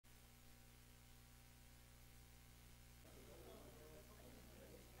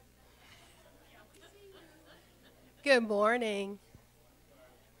Good morning.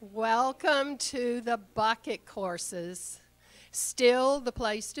 Welcome to the bucket courses. Still the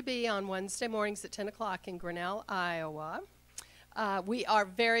place to be on Wednesday mornings at 10 o'clock in Grinnell, Iowa. We are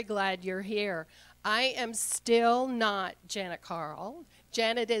very glad you're here. I am still not Janet Carl.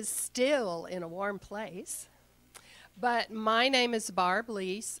 Janet is still in a warm place. But my name is Barb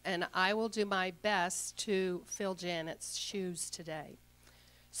Lease, and I will do my best to fill Janet's shoes today.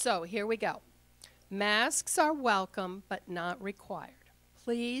 So here we go. Masks are welcome but not required.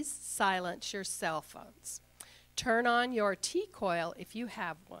 Please silence your cell phones. Turn on your tea coil if you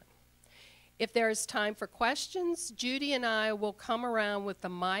have one. If there is time for questions, Judy and I will come around with the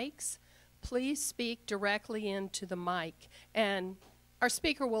mics. Please speak directly into the mic, and our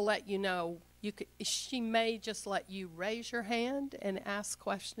speaker will let you know. She may just let you raise your hand and ask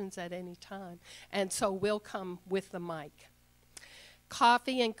questions at any time, and so we'll come with the mic.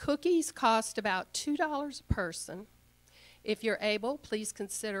 Coffee and cookies cost about $2 a person. If you're able, please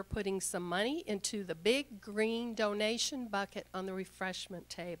consider putting some money into the big green donation bucket on the refreshment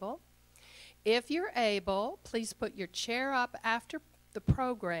table. If you're able, please put your chair up after the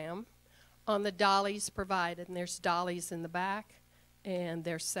program on the dollies provided. And there's dollies in the back, and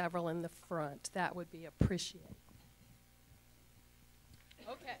there's several in the front. That would be appreciated.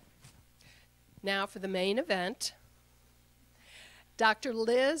 Okay. Now for the main event. Dr.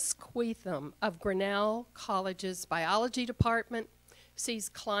 Liz Queathem of Grinnell College's biology department sees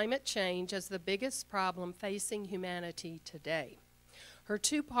climate change as the biggest problem facing humanity today. Her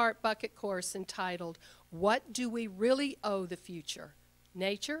two-part bucket course entitled, What Do We Really Owe the Future?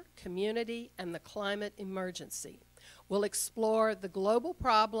 Nature, Community, and the Climate Emergency, will explore the global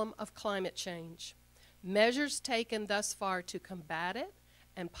problem of climate change, measures taken thus far to combat it,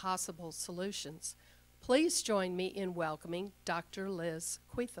 and possible solutions. Please join me in welcoming Dr. Liz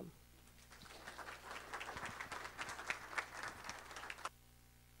Queathem.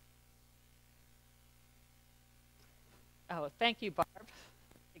 Oh, thank you, Barb. I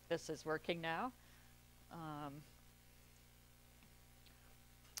think this is working now.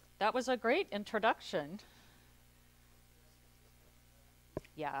 That was a great introduction.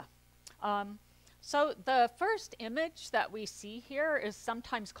 Yeah. So the first image that we see here is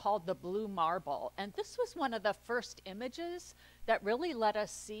sometimes called the blue marble. And this was one of the first images that really let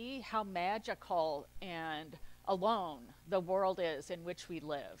us see how magical and alone the world is in which we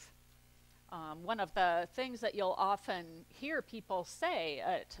live. One of the things that you'll often hear people say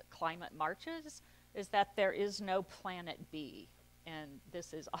at climate marches is that there is no planet B. And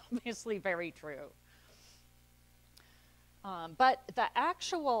this is obviously very true. But the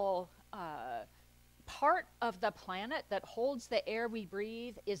actual part of the planet that holds the air we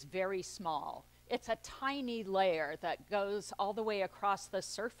breathe is very small. It's a tiny layer that goes all the way across the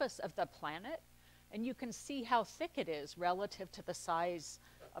surface of the planet, and you can see how thick it is relative to the size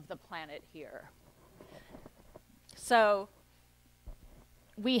of the planet here. So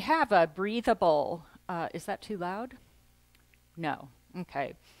we have a breathable, is that too loud? No,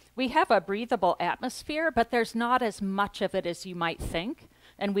 okay. We have a breathable atmosphere, but there's not as much of it as you might think.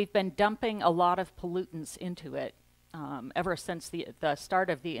 And we've been dumping a lot of pollutants into it ever since the start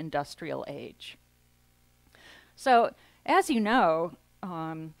of the industrial age. So, as you know,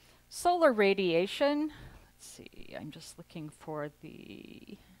 solar radiation, let's see, I'm just looking for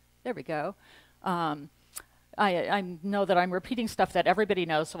the, there we go. I know that I'm repeating stuff that everybody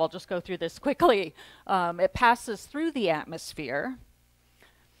knows, so I'll just go through this quickly. It passes through the atmosphere.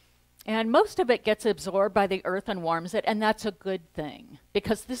 And most of it gets absorbed by the Earth and warms it, and that's a good thing,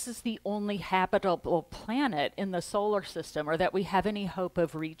 because this is the only habitable planet in the solar system, or that we have any hope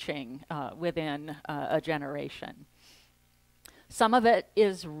of reaching within a generation. Some of it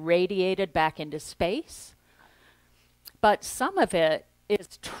is radiated back into space, but some of it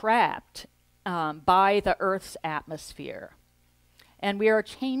is trapped by the Earth's atmosphere. And we are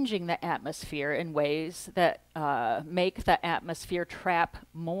changing the atmosphere in ways that make the atmosphere trap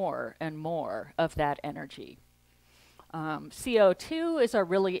more and more of that energy. CO2 is a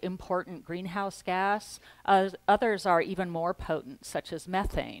really important greenhouse gas. Others are even more potent, such as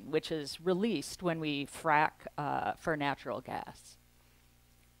methane, which is released when we frack for natural gas.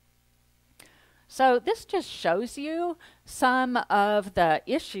 So this just shows you some of the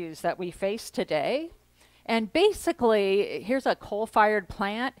issues that we face today. And basically, here's a coal-fired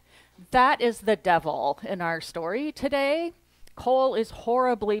plant. That is the devil in our story today. Coal is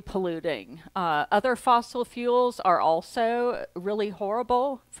horribly polluting. Other fossil fuels are also really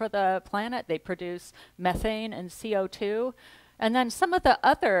horrible for the planet. They produce methane and CO2. And then some of the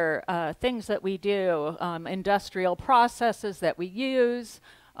other things that we do, industrial processes that we use,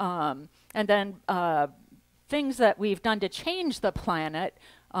 and then things that we've done to change the planet,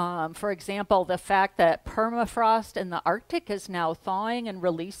 for example, the fact that permafrost in the Arctic is now thawing and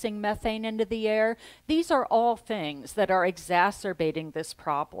releasing methane into the air, these are all things that are exacerbating this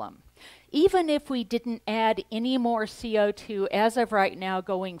problem. Even if we didn't add any more CO2 as of right now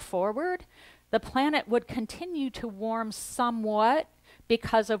going forward, the planet would continue to warm somewhat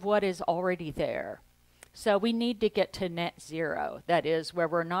because of what is already there. So we need to get to net zero, that is, where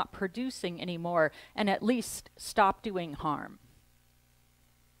we're not producing anymore and at least stop doing harm.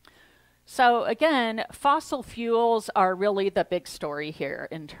 So again, fossil fuels are really the big story here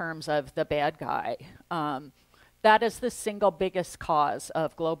in terms of the bad guy. That is the single biggest cause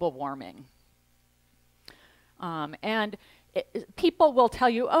of global warming. People will tell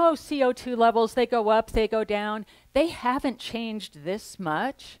you, oh, CO2 levels, they go up, they go down. They haven't changed this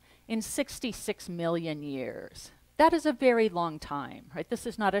much in 66 million years. That is a very long time, right? This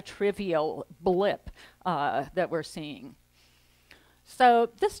is not a trivial blip that we're seeing. So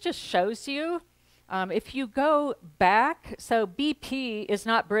this just shows you, if you go back, so BP is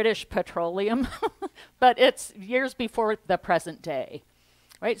not British Petroleum, but it's years before the present day.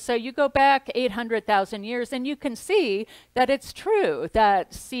 Right, so you go back 800,000 years and you can see that it's true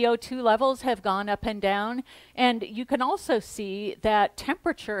that CO2 levels have gone up and down, and you can also see that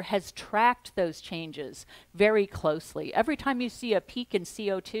temperature has tracked those changes very closely. Every time you see a peak in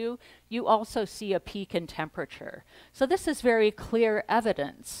CO2, you also see a peak in temperature. So this is very clear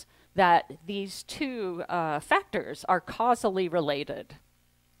evidence that these two factors are causally related.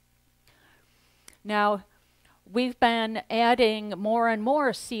 Now, we've been adding more and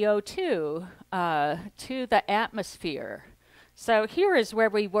more CO2 to the atmosphere. So here is where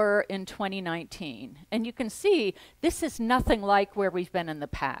we were in 2019. And you can see this is nothing like where we've been in the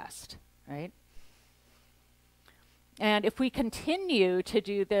past, right? And if we continue to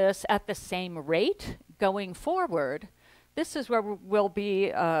do this at the same rate going forward, this is where we'll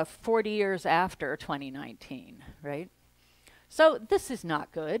be 40 years after 2019, right? So this is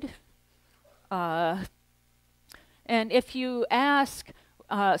not good. And if you ask,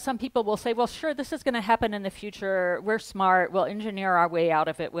 some people will say, well, sure, this is going to happen in the future. We're smart. We'll engineer our way out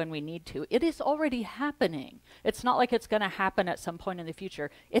of it when we need to. It is already happening. It's not like it's going to happen at some point in the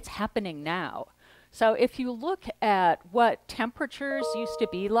future. It's happening now. So if you look at what temperatures used to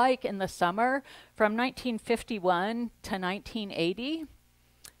be like in the summer from 1951 to 1980,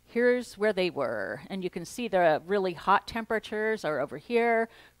 here's where they were. And you can see the really hot temperatures are over here,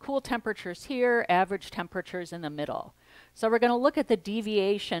 cool temperatures here, average temperatures in the middle. So we're going to look at the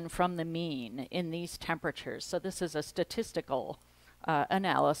deviation from the mean in these temperatures. So this is a statistical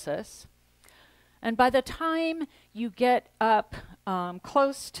analysis. And by the time you get up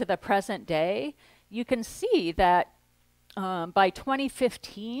close to the present day, you can see that by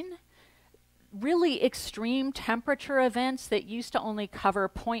 2015, really extreme temperature events that used to only cover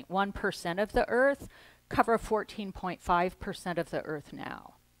 0.1% of the Earth cover 14.5% of the Earth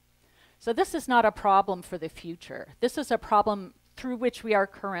now. So this is not a problem for the future. This is a problem through which we are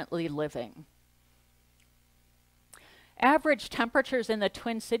currently living. Average temperatures in the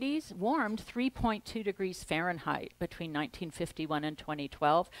Twin Cities warmed 3.2 degrees Fahrenheit between 1951 and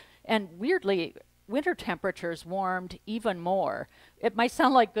 2012. And weirdly, winter temperatures warmed even more. It might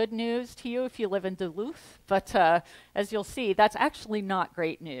sound like good news to you if you live in Duluth, but as you'll see, that's actually not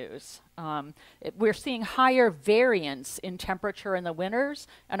great news. We're seeing higher variance in temperature in the winters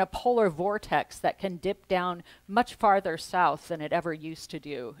and a polar vortex that can dip down much farther south than it ever used to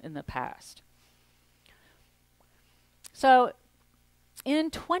do in the past. So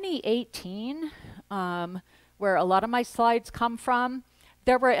in 2018, where a lot of my slides come from,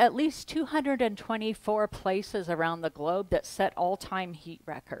 there were at least 224 places around the globe that set all-time heat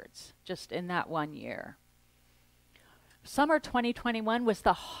records just in that 1 year. Summer 2021 was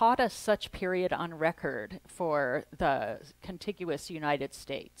the hottest such period on record for the contiguous United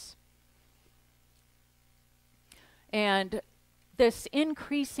States. And this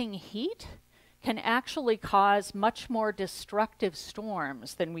increasing heat can actually cause much more destructive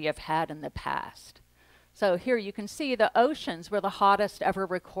storms than we have had in the past. So here you can see the oceans were the hottest ever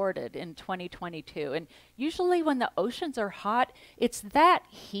recorded in 2022. And usually when the oceans are hot, it's that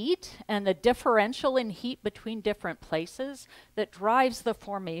heat and the differential in heat between different places that drives the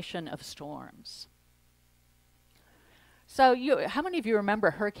formation of storms. So how many of you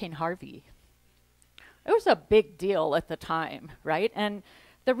remember Hurricane Harvey? It was a big deal at the time, right? And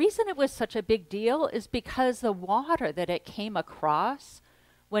the reason it was such a big deal is because the water that it came across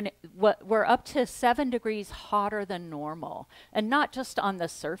were up to 7 degrees hotter than normal, and not just on the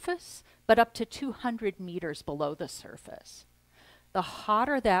surface, but up to 200 meters below the surface. The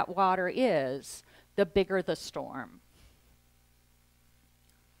hotter that water is, the bigger the storm.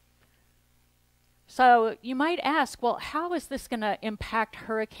 So you might ask, well, how is this going to impact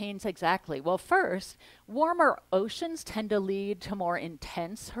hurricanes exactly? Well, first, warmer oceans tend to lead to more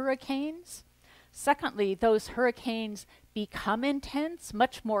intense hurricanes. Secondly, those hurricanes become intense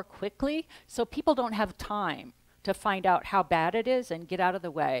much more quickly, so people don't have time to find out how bad it is and get out of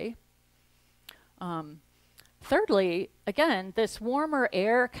the way. Thirdly, again, this warmer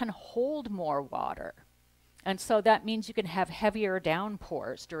air can hold more water. And so that means you can have heavier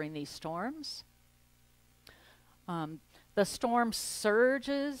downpours during these storms. The storm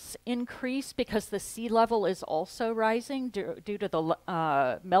surges increase because the sea level is also rising due to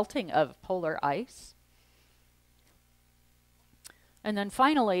the melting of polar ice. And then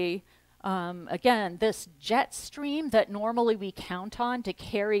finally, again, this jet stream that normally we count on to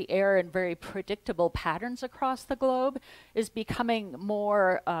carry air in very predictable patterns across the globe is becoming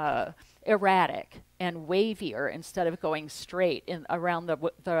more erratic and wavier instead of going straight around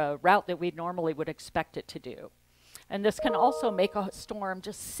the route that we normally would expect it to do. And this can also make a storm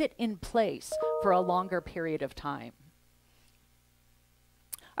just sit in place for a longer period of time.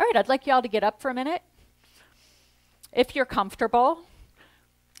 All right, I'd like you all to get up for a minute, if you're comfortable,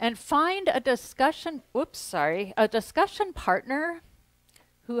 and find a discussion partner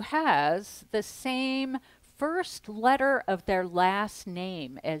who has the same first letter of their last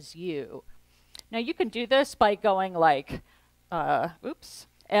name as you. Now you can do this by going like,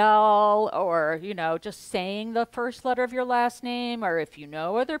 L, or, just saying the first letter of your last name, or if you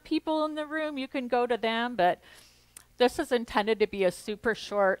know other people in the room, you can go to them, but this is intended to be a super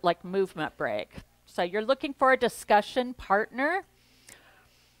short, movement break. So you're looking for a discussion partner.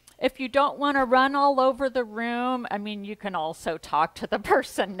 If you don't want to run all over the room, you can also talk to the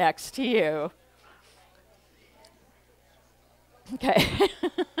person next to you. Okay.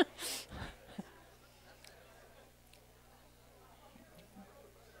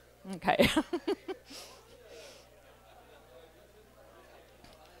 Okay.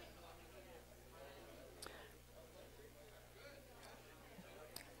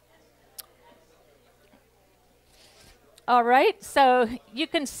 All right, so you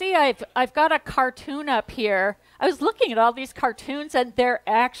can see I've got a cartoon up here. I was looking at all these cartoons and they're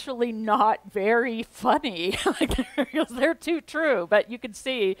actually not very funny. They're too true, but you can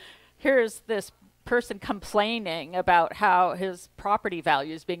see here's this person complaining about how his property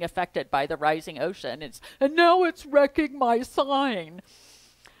value is being affected by the rising ocean. And now it's wrecking my sign.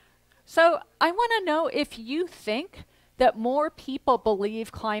 So I want to know if you think that more people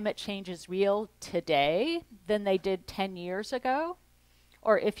believe climate change is real today than they did 10 years ago,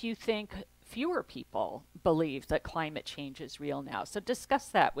 or if you think fewer people believe that climate change is real now. So discuss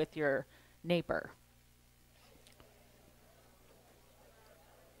that with your neighbor.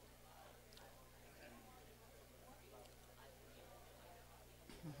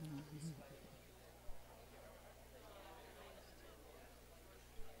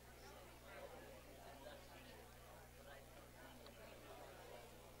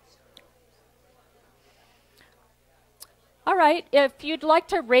 All right, if you'd like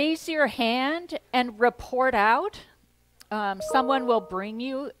to raise your hand and report out, someone will bring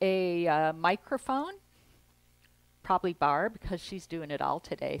you a microphone. Probably Barb, because she's doing it all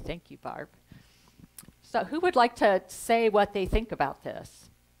today. Thank you, Barb. So who would like to say what they think about this?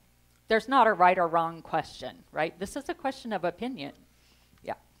 There's not a right or wrong question, right? This is a question of opinion.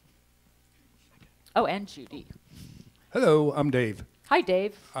 Yeah. Oh, and Judy. Hello, I'm Dave. Hi,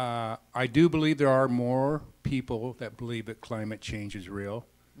 Dave. I do believe there are more people that believe that climate change is real.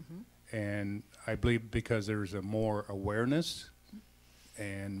 Mm-hmm. And I believe because there's a more awareness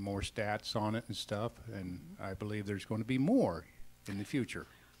and more stats on it and stuff, and I believe there's going to be more in the future.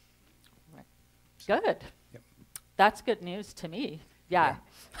 Right. Good. Yep. That's good news to me. Yeah.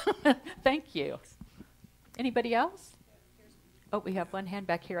 Thank you. Anybody else? Oh, we have one hand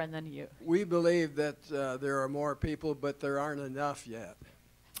back here and then you. We believe that there are more people, but there aren't enough yet.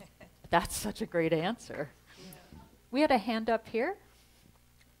 That's such a great answer. Yeah. We had a hand up here.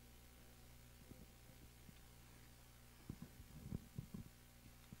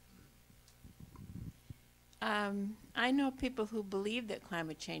 I know people who believe that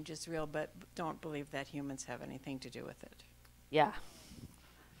climate change is real, but don't believe that humans have anything to do with it. Yeah.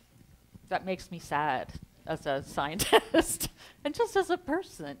 That makes me sad as a scientist and just as a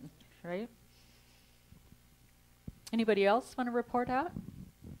person, right? Anybody else want to report out?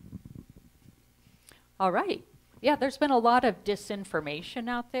 All right. Yeah, there's been a lot of disinformation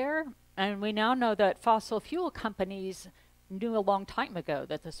out there, and we now know that fossil fuel companies knew a long time ago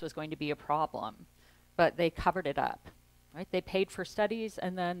that this was going to be a problem, but they covered it up. right? They paid for studies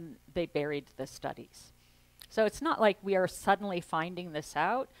and then they buried the studies. So it's not like we are suddenly finding this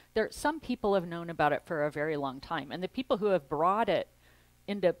out. Some people have known about it for a very long time, and the people who have brought it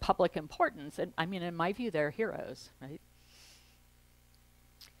into public importance, and I mean, in my view, they're heroes, right?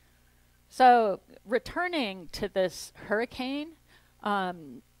 So returning to this hurricane,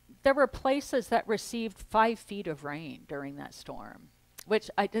 there were places that received 5 feet of rain during that storm, which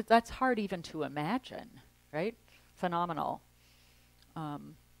that's hard even to imagine, right? Phenomenal.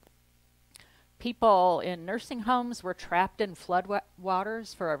 People in nursing homes were trapped in flood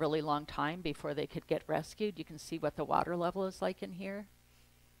waters for a really long time before they could get rescued. You can see what the water level is like in here.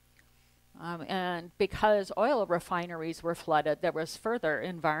 And because oil refineries were flooded, there was further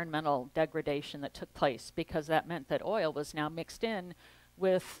environmental degradation that took place, because that meant that oil was now mixed in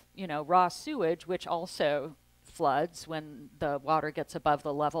with, raw sewage, which also floods when the water gets above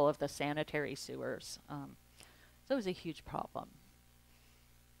the level of the sanitary sewers. So it was a huge problem.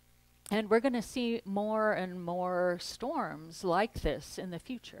 And we're going to see more and more storms like this in the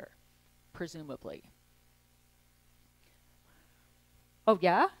future, presumably. Oh,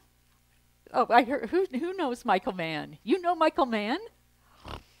 yeah? Oh, I heard, who knows Michael Mann? You know Michael Mann?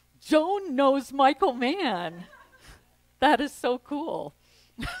 Joan knows Michael Mann. That is so cool.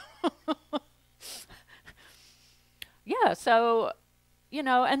 Yeah, so,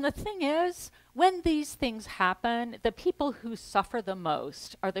 and the thing is, when these things happen, the people who suffer the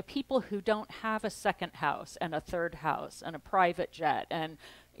most are the people who don't have a second house and a third house and a private jet, and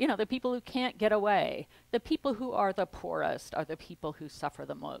the people who can't get away. The people who are the poorest are the people who suffer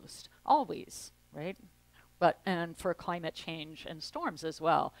the most, always, right? And for climate change and storms as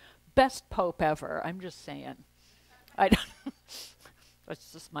well. Best pope ever, I'm just saying.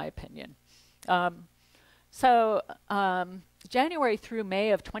 That's just my opinion. January through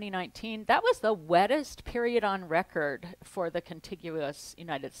May of 2019, that was the wettest period on record for the contiguous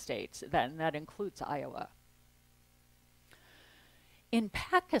United States, and that includes Iowa. In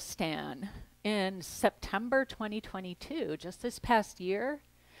Pakistan, in September 2022, just this past year,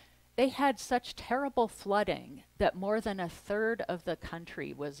 they had such terrible flooding that more than a third of the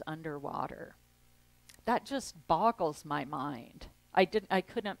country was underwater. That just boggles my mind. I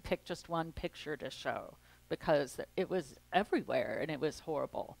couldn't pick just one picture to show, because it was everywhere and it was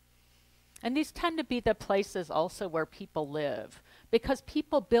horrible. And these tend to be the places also where people live, because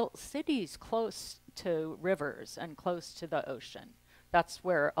people built cities close to rivers and close to the ocean. That's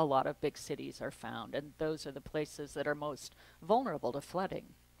where a lot of big cities are found, and those are the places that are most vulnerable to flooding,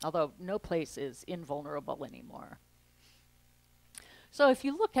 although no place is invulnerable anymore. So if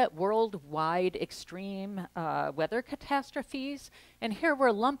you look at worldwide extreme weather catastrophes, and here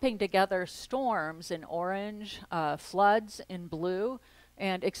we're lumping together storms in orange, floods in blue,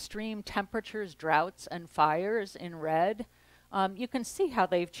 and extreme temperatures, droughts, and fires in red, you can see how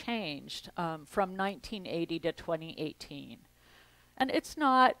they've changed from 1980 to 2018. And it's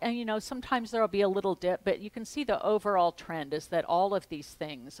not, and sometimes there'll be a little dip, but you can see the overall trend is that all of these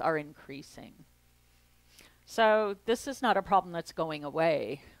things are increasing. So this is not a problem that's going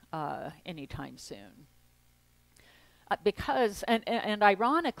away anytime soon. Because, and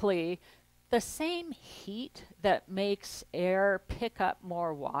ironically, the same heat that makes air pick up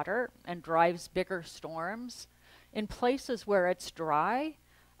more water and drives bigger storms, in places where it's dry,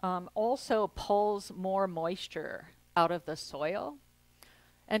 also pulls more moisture out of the soil.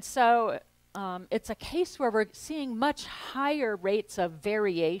 And so it's a case where we're seeing much higher rates of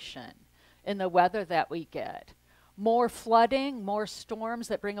variation in the weather that we get. More flooding, more storms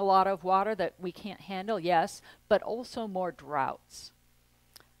that bring a lot of water that we can't handle, yes, but also more droughts.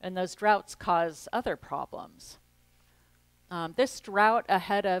 And those droughts cause other problems. This drought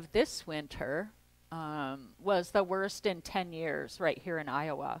ahead of this winter was the worst in 10 years right here in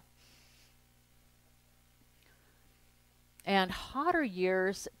Iowa. And hotter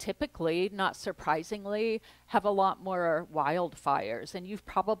years typically, not surprisingly, have a lot more wildfires. And you've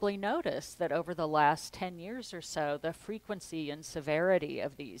probably noticed that over the last 10 years or so, the frequency and severity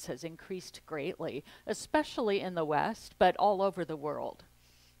of these has increased greatly, especially in the West, but all over the world.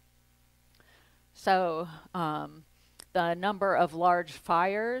 So the number of large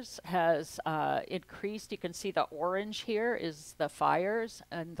fires has increased. You can see the orange here is the fires,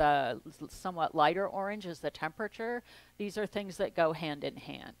 and the somewhat lighter orange is the temperature. These are things that go hand in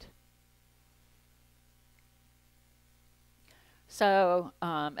hand. So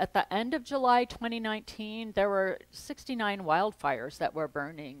at the end of July 2019, there were 69 wildfires that were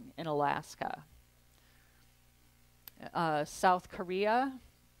burning in Alaska. South Korea,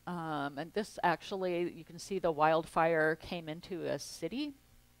 and this actually, you can see the wildfire came into a city.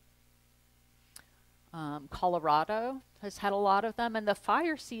 Colorado has had a lot of them, and the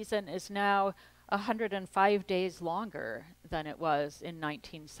fire season is now 105 days longer than it was in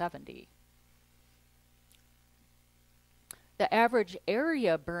 1970. The average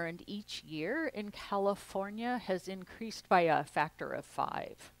area burned each year in California has increased by a factor of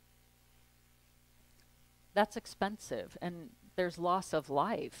 5. That's expensive, and there's loss of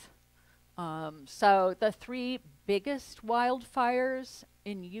life. So the 3 biggest wildfires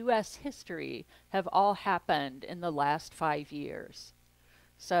in U.S. history have all happened in the last 5 years.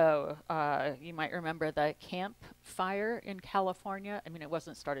 So you might remember the Camp Fire in California. I mean, it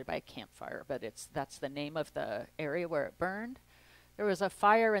wasn't started by a campfire, but that's the name of the area where it burned. There was a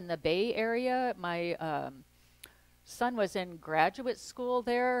fire in the Bay Area. My son was in graduate school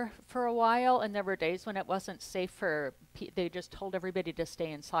there for a while, and there were days when it wasn't safe for they just told everybody to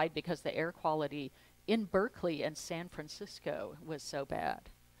stay inside because the air quality in Berkeley and San Francisco was so bad.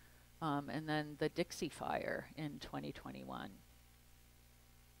 And then the Dixie Fire in 2021.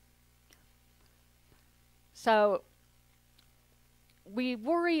 So we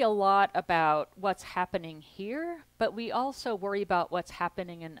worry a lot about what's happening here, but we also worry about what's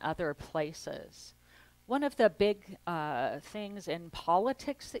happening in other places. One of the big things in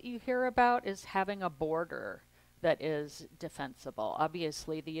politics that you hear about is having a border that is defensible.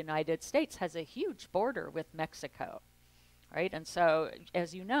 Obviously, the United States has a huge border with Mexico, right? And so,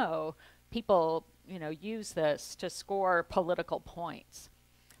 as you know, people, use this to score political points.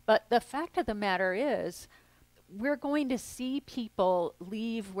 But the fact of the matter is, we're going to see people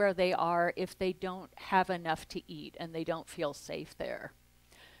leave where they are if they don't have enough to eat and they don't feel safe there.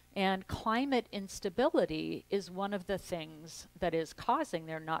 And climate instability is one of the things that is causing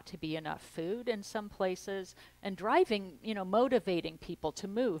there not to be enough food in some places and driving, motivating people to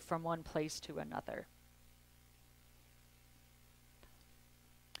move from one place to another.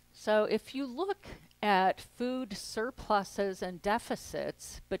 So if you look at food surpluses and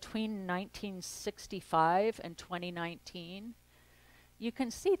deficits between 1965 and 2019, you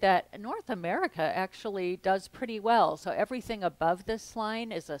can see that North America actually does pretty well. So everything above this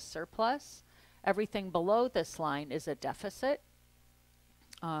line is a surplus. Everything below this line is a deficit.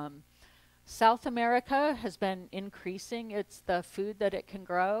 South America has been increasing the food that it can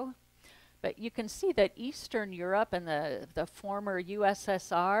grow. But you can see that Eastern Europe and the former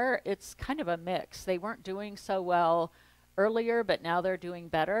USSR, it's kind of a mix. They weren't doing so well earlier, but now they're doing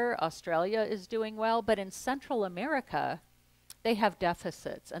better. Australia is doing well. But in Central America, they have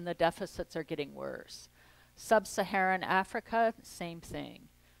deficits, and the deficits are getting worse. Sub-Saharan Africa, same thing.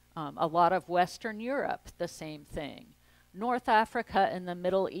 A lot of Western Europe, the same thing. North Africa and the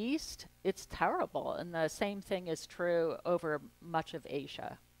Middle East, it's terrible, and the same thing is true over much of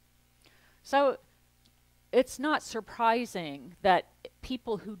Asia. So it's not surprising that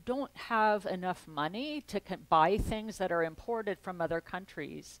people who don't have enough money to buy things that are imported from other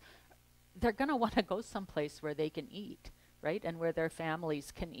countries, they're going to want to go someplace where they can eat, right, and where their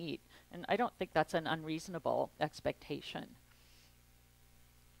families can eat. And I don't think that's an unreasonable expectation.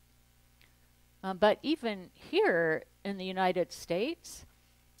 But even here in the United States,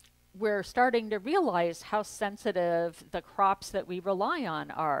 we're starting to realize how sensitive the crops that we rely on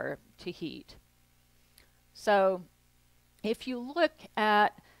are to heat. So if you look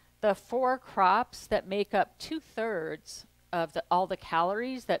at the 4 crops that make up 2/3 of all the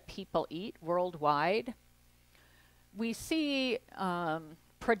calories that people eat worldwide, we see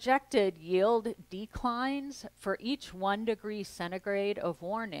projected yield declines for each 1 degree centigrade of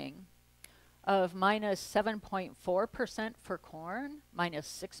warning of -7.4% for corn,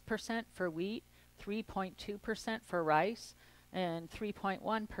 -6% for wheat, 3.2% for rice, and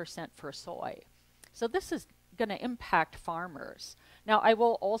 3.1% for soy. So this is going to impact farmers. Now, I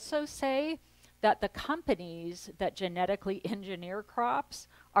will also say that the companies that genetically engineer crops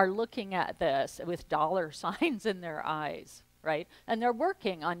are looking at this with dollar signs in their eyes, right? And they're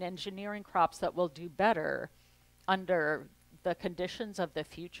working on engineering crops that will do better under the conditions of the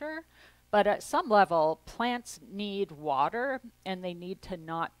future. But at some level, plants need water, and they need to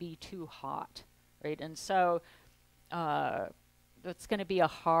not be too hot, right? And so it's going to be a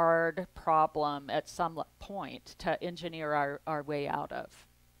hard problem at some point to engineer our way out of.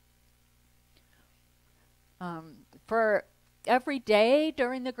 For every day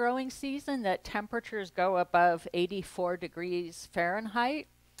during the growing season that temperatures go above 84 degrees Fahrenheit,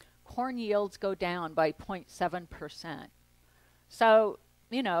 corn yields go down by 0.7%. So,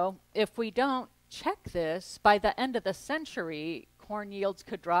 if we don't check this, by the end of the century, corn yields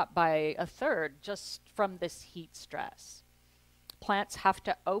could drop by 1/3 just from this heat stress. Plants have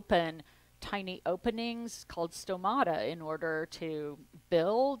to open tiny openings called stomata in order to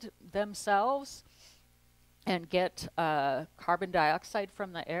build themselves. and get carbon dioxide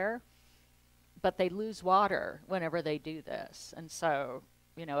from the air, but they lose water whenever they do this. And so,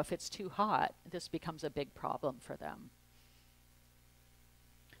 you know, if it's too hot, this becomes a big problem for them.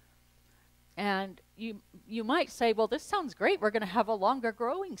 And you might say, well, this sounds great. We're going to have a longer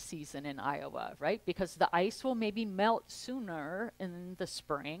growing season in Iowa, right? Because the ice will maybe melt sooner in the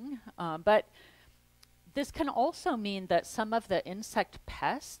spring. But this can also mean that some of the insect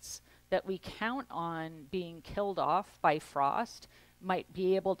pests that we count on being killed off by frost might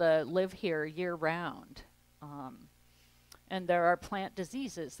be able to live here year-round. And there are plant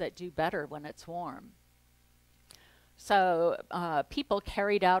diseases that do better when it's warm. So people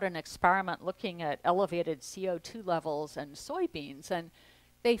carried out an experiment looking at elevated CO2 levels in soybeans, and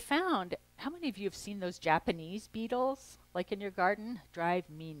they found, how many of you have seen those Japanese beetles, like in your garden? Drive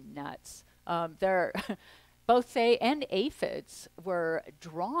me nuts. Both they and aphids were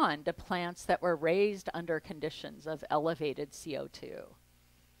drawn to plants that were raised under conditions of elevated CO2.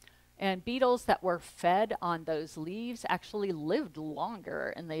 And beetles that were fed on those leaves actually lived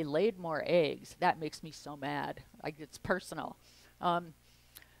longer and they laid more eggs. That makes me so mad. Like, it's personal.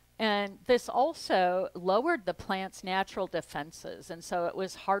 And this also lowered the plant's natural defenses, and so it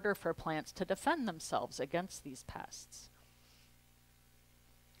was harder for plants to defend themselves against these pests.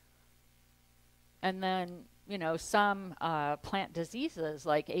 And then, you know, some plant diseases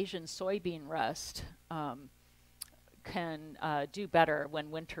like Asian soybean rust can do better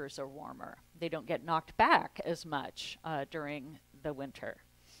when winters are warmer. They don't get knocked back as much during the winter.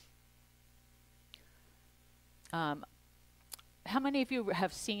 How many of you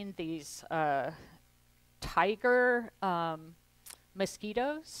have seen these tiger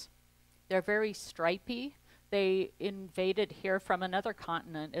mosquitoes? They're very stripy. They invaded here from another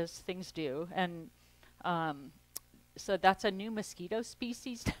continent, as things do, and so that's a new mosquito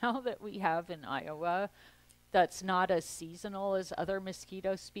species now that we have in Iowa. That's not as seasonal as other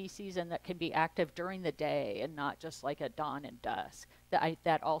mosquito species, and that can be active during the day and not just like at dawn and dusk.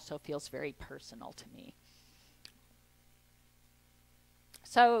 That also feels very personal to me.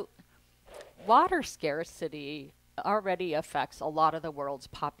 So water scarcity already affects a lot of the world's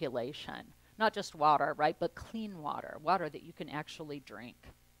population. Not just water, right, but clean water, water that you can actually drink.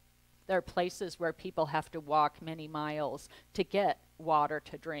 There are places where people have to walk many miles to get water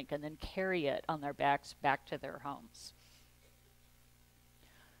to drink and then carry it on their backs back to their homes.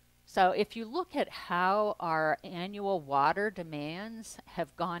 So if you look at how our annual water demands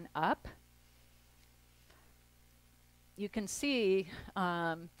have gone up, you can see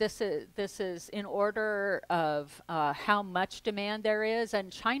this is in order of how much demand there is,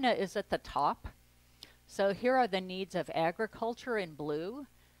 and China is at the top. So here are the needs of agriculture in blue,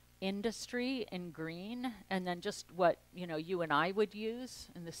 industry in green, and then just what you and I would use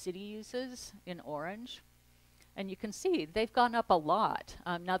and the city uses in orange. And you can see they've gone up a lot.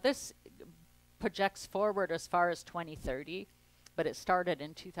 Now this projects forward as far as 2030, but it started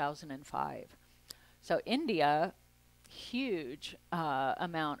in 2005. So India, huge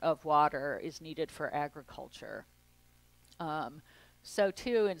amount of water is needed for agriculture. So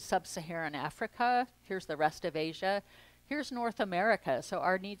too in sub-Saharan Africa. Here's the rest of Asia. Here's North America, so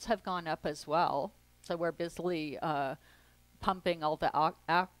our needs have gone up as well. So we're busily pumping all the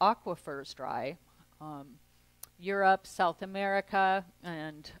aquifers dry. Europe, South America,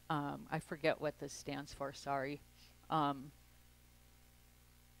 and I forget what this stands for, sorry.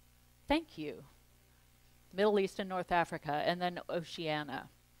 Thank you. Middle East and North Africa, and then Oceania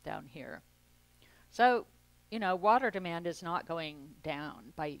down here. So, water demand is not going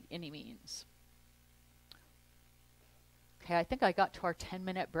down by any means. Okay, I think I got to our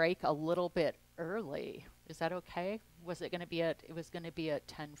 10-minute break a little bit early. Is that okay? Was it going to be at, it was going to be at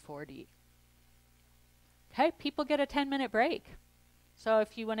 10:40. Okay, people get a 10-minute break. So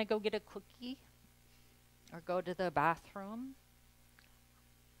if you want to go get a cookie or go to the bathroom.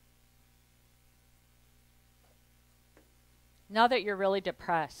 Now that you're really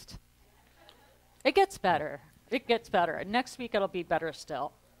depressed, it gets better. It gets better. Next week it'll be better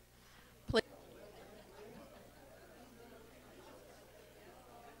still.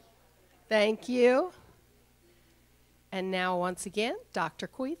 Thank you. And now, once again, Dr.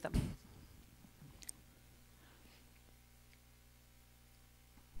 Queathem.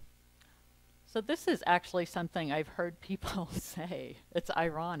 So this is actually something I've heard people say. It's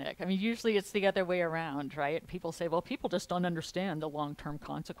ironic. I mean, usually it's the other way around, right? People say, well, people just don't understand the long-term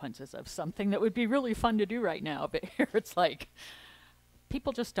consequences of something that would be really fun to do right now. But here it's like,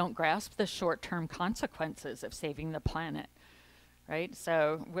 people just don't grasp the short-term consequences of saving the planet, right?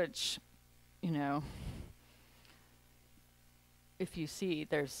 So, which, if you see,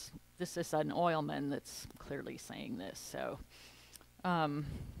 this is an oilman that's clearly saying this. So,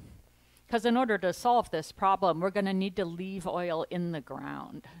 because in order to solve this problem, we're going to need to leave oil in the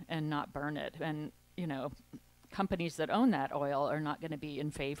ground and not burn it. And, you know, companies that own that oil are not going to be in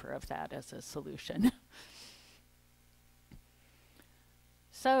favor of that as a solution.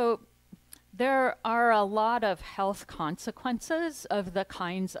 So there are a lot of health consequences of the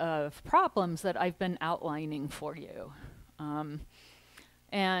kinds of problems that I've been outlining for you.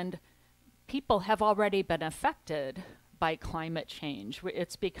 And people have already been affected by climate change.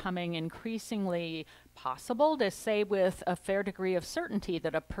 It's becoming increasingly possible to say with a fair degree of certainty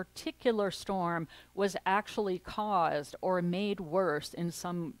that a particular storm was actually caused or made worse in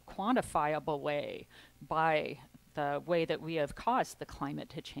some quantifiable way by the way that we have caused the climate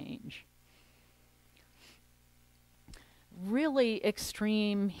to change. Really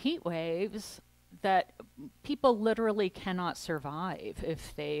extreme heat waves that people literally cannot survive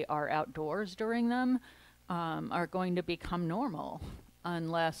if they are outdoors during them are going to become normal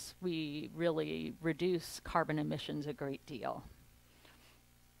unless we really reduce carbon emissions a great deal.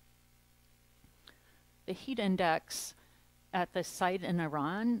 The heat index at the site in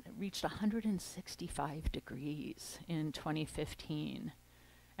Iran reached 165 degrees in 2015.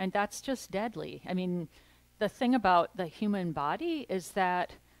 And that's just deadly. I mean, the thing about the human body is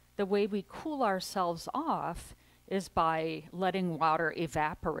that the way we cool ourselves off is by letting water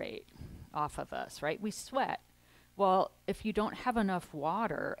evaporate off of us, right? We sweat. Well, if you don't have enough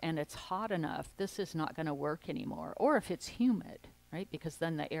water and it's hot enough, this is not going to work anymore. Or if it's humid, right? Because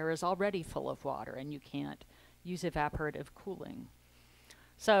then the air is already full of water and you can't use evaporative cooling.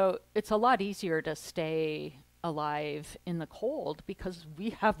 So it's a lot easier to stay alive in the cold because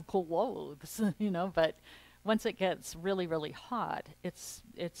we have clothes, you know, but once it gets really, really hot, it's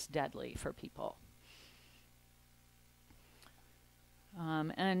deadly for people.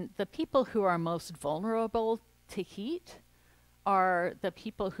 And the people who are most vulnerable to heat are the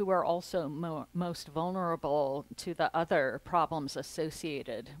people who are also most vulnerable to the other problems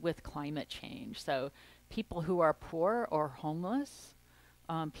associated with climate change. So people who are poor or homeless,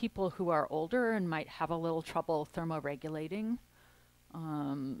 people who are older and might have a little trouble thermoregulating,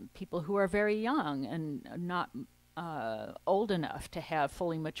 people who are very young and not old enough to have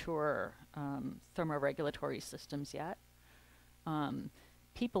fully mature thermoregulatory systems yet,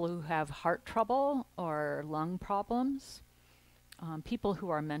 people who have heart trouble or lung problems, people who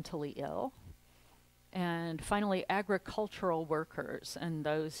are mentally ill, and finally agricultural workers and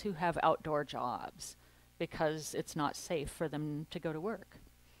those who have outdoor jobs because it's not safe for them to go to work.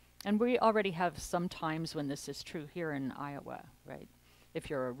 And we already have some times when this is true here in Iowa, right? If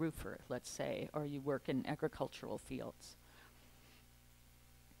you're a roofer, let's say, or you work in agricultural fields.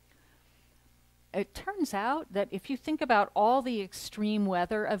 It turns out that if you think about all the extreme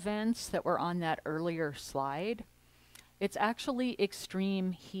weather events that were on that earlier slide, it's actually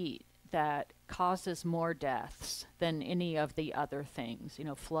extreme heat that causes more deaths than any of the other things, you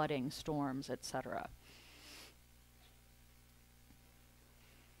know, flooding, storms, etc.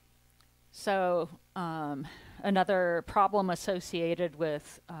 So another problem associated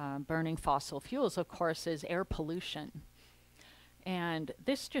with burning fossil fuels, of course, is air pollution. And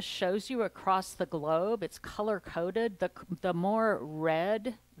this just shows you across the globe, it's color-coded. The more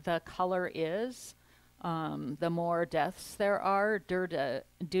red the color is, the more deaths there are due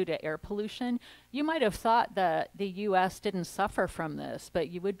to air pollution. You might have thought that the U.S. didn't suffer from this, but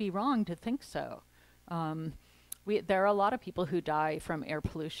you would be wrong to think so. There are a lot of people who die from air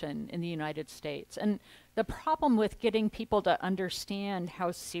pollution in the United States. And the problem with getting people to understand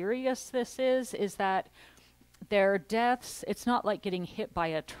how serious this is that their deaths, it's not like getting hit by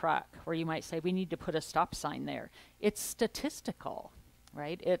a truck where you might say, we need to put a stop sign there. It's statistical,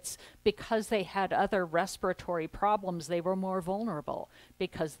 right? It's because they had other respiratory problems, they were more vulnerable.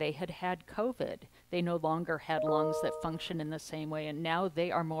 Because they had had COVID, they no longer had lungs that function in the same way, and now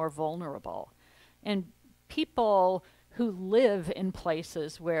they are more vulnerable. And people who live in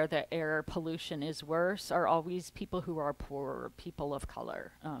places where the air pollution is worse are always people who are poor, people of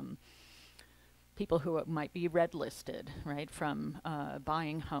color. People who might be red listed, right, from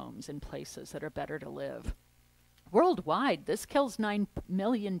buying homes in places that are better to live. Worldwide, this kills 9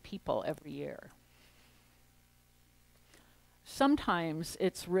 million people every year. Sometimes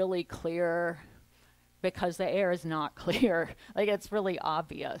it's really clear because the air is not clear. Like, it's really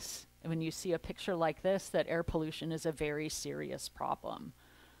obvious when you see a picture like this that air pollution is a very serious problem.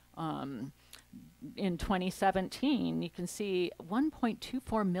 In 2017, you can see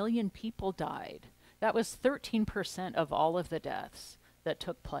 1.24 million people died. That was 13% of all of the deaths that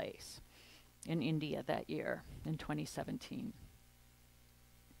took place in India that year, in 2017.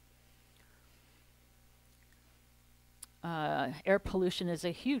 Air pollution is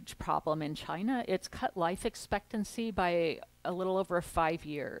a huge problem in China. It's cut life expectancy by a little over 5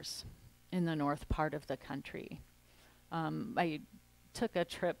 years in the north part of the country. I took a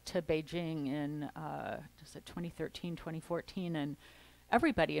trip to Beijing in 2013, 2014, and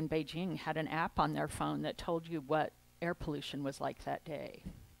everybody in Beijing had an app on their phone that told you what air pollution was like that day.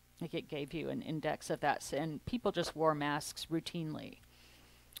 Like it gave you an index of that, and people just wore masks routinely.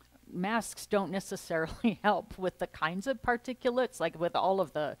 Masks don't necessarily help with the kinds of particulates, like with all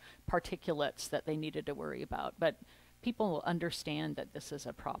of the particulates that they needed to worry about, but people understand that this is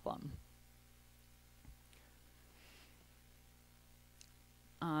a problem.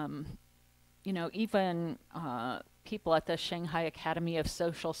 You know, even people at the Shanghai Academy of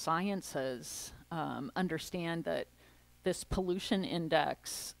Social Sciences understand that this pollution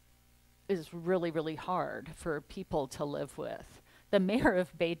index is really, really hard for people to live with. The mayor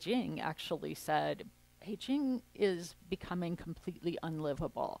of Beijing actually said, Beijing is becoming completely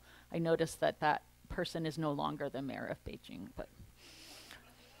unlivable. I noticed that that person is no longer the mayor of Beijing, but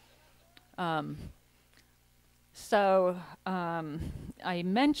I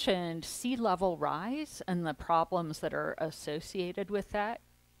mentioned sea level rise and the problems that are associated with that.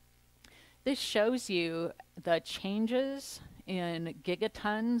 This shows you the changes in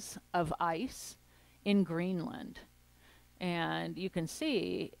gigatons of ice in Greenland. And you can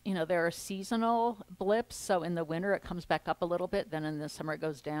see, you know, there are seasonal blips. So in the winter it comes back up a little bit, then in the summer it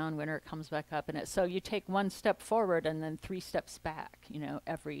goes down, winter it comes back up. And so you take one step forward and then 3 steps back, you know,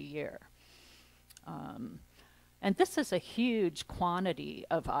 every year. And this is a huge quantity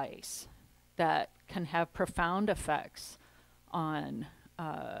of ice that can have profound effects on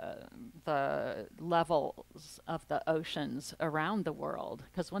the levels of the oceans around the world.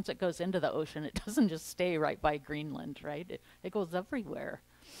 Because once it goes into the ocean, it doesn't just stay right by Greenland, right? It goes everywhere.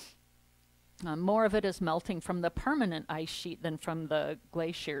 More of it is melting from the permanent ice sheet than from the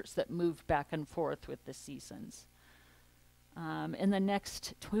glaciers that move back and forth with the seasons. In the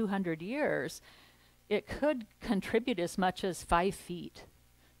next 200 years, it could contribute as much as 5 feet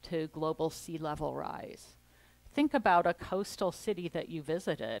to global sea level rise. Think about a coastal city that you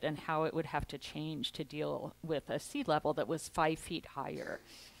visited and how it would have to change to deal with a sea level that was 5 feet higher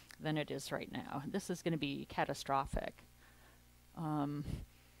than it is right now. This is going to be catastrophic. And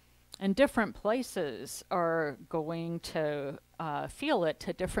different places are going to feel it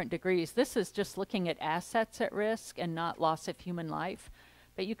to different degrees. This is just looking at assets at risk and not loss of human life.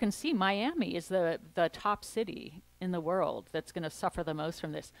 But you can see Miami is the top city in the world that's going to suffer the most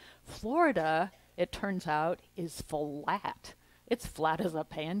from this. Florida, it turns out, is flat. It's flat as a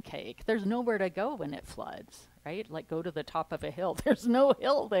pancake. There's nowhere to go when it floods, right? Like go to the top of a hill. There's no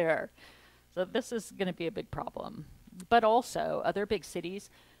hill there. So this is going to be a big problem. But also other big cities,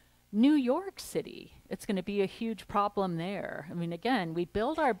 New York City, it's going to be a huge problem there. I mean, again, we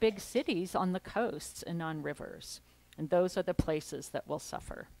build our big cities on the coasts and on rivers. And those are the places that will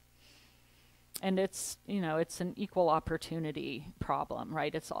suffer. And it's, you know, it's an equal opportunity problem,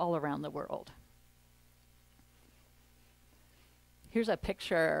 right? It's all around the world. Here's a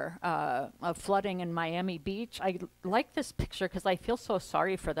picture of flooding in Miami Beach. I like this picture because I feel so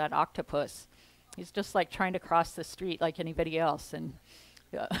sorry for that octopus. He's just like trying to cross the street like anybody else. And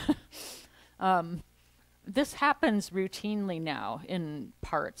this happens routinely now in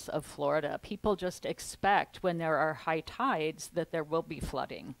parts of Florida. People just expect when there are high tides that there will be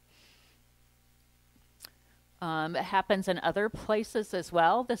flooding. It happens in other places as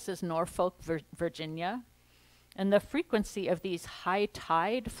well. This is Norfolk, Virginia. And the frequency of these high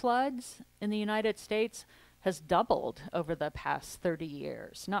tide floods in the United States has doubled over the past 30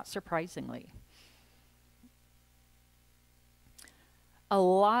 years, not surprisingly. A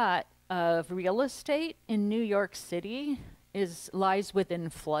lot of real estate in New York City lies within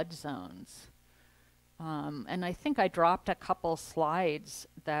flood zones. And I think I dropped a couple slides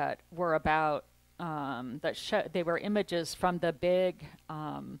that were about, they were images from the big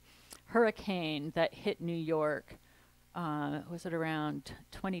hurricane that hit New York, was it around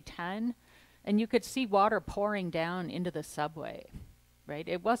 2010? And you could see water pouring down into the subway, right?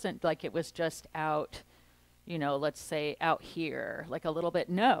 It wasn't like it was just out, you know, let's say out here, like a little bit.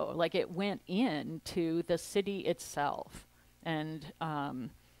 No, like it went into the city itself. And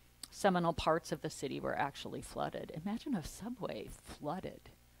seminal parts of the city were actually flooded. Imagine a subway flooded.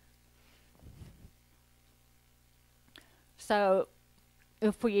 So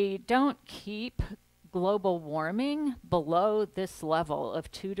if we don't keep global warming below this level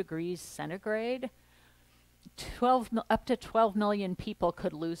of 2 degrees centigrade, up to 12 million people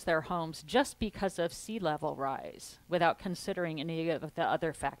could lose their homes just because of sea level rise, without considering any of the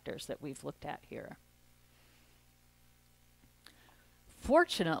other factors that we've looked at here.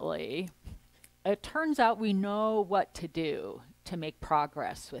 Fortunately, it turns out we know what to do to make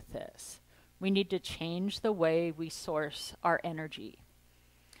progress with this. We need to change the way we source our energy.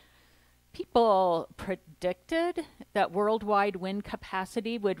 People predicted that worldwide wind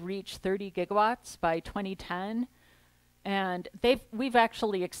capacity would reach 30 gigawatts by 2010, and we've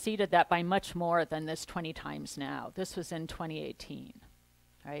actually exceeded that by much more than this 20 times now. This was in 2018,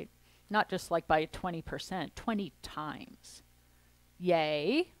 right? Not just like by 20%, 20 times.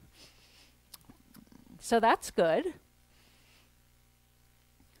 Yay. So that's good.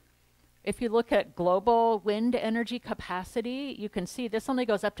 If you look at global wind energy capacity, you can see this only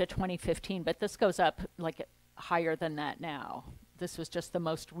goes up to 2015, but this goes up like higher than that now. This was just the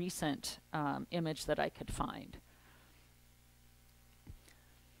most recent image that I could find.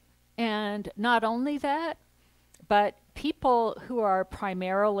 And not only that, but people who are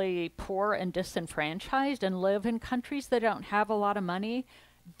primarily poor and disenfranchised and live in countries that don't have a lot of money,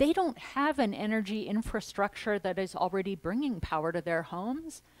 they don't have an energy infrastructure that is already bringing power to their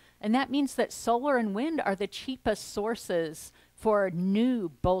homes. And that means that solar and wind are the cheapest sources for new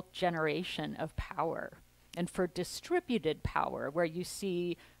bulk generation of power and for distributed power, where you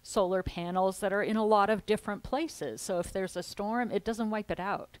see solar panels that are in a lot of different places. So if there's a storm, it doesn't wipe it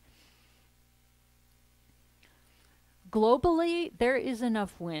out. Globally, there is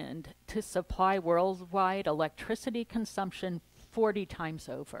enough wind to supply worldwide electricity consumption 40 times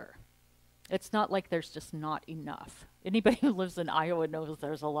over. It's not like there's just not enough. Anybody who lives in Iowa knows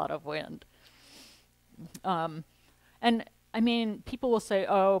there's a lot of wind. And I mean, people will say,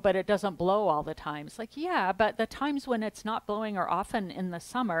 oh, but it doesn't blow all the time. It's like, yeah, but the times when it's not blowing are often in the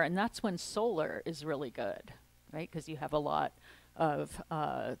summer, and that's when solar is really good, right? Because you have a lot of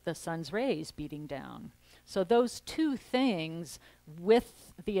the sun's rays beating down. So those two things,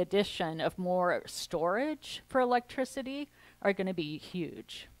 with the addition of more storage for electricity, are going to be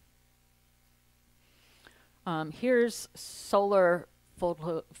huge. Here's solar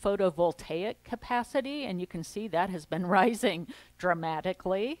photovoltaic capacity, and you can see that has been rising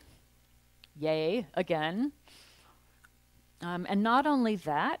dramatically. Yay, again. And not only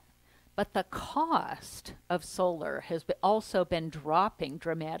that, but the cost of solar has also been dropping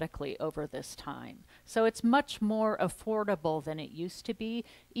dramatically over this time. So it's much more affordable than it used to be,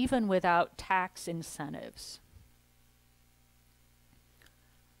 even without tax incentives.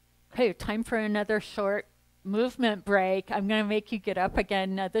 Okay, time for another short movement break. I'm going to make you get up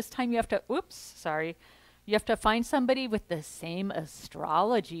again. This time you have to, you have to find somebody with the same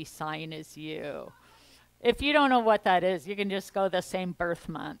astrology sign as you. If you don't know what that is, you can just go the same birth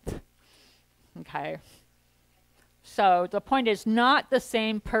month. Okay. So the point is not the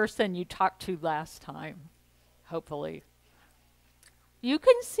same person you talked to last time, hopefully. You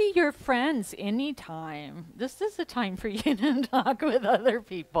can see your friends anytime. This is a time for you to talk with other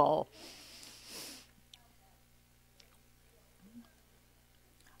people.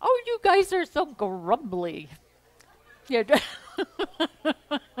 Oh, you guys are so grumbly. Yeah.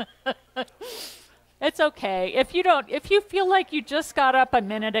 It's okay. If you feel like you just got up a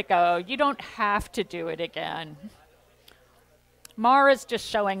minute ago, you don't have to do it again. Mara's just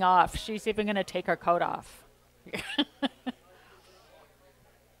showing off. She's even going to take her coat off.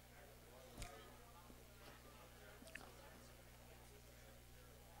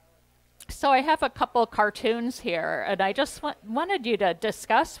 So I have a couple cartoons here, and I just wanted you to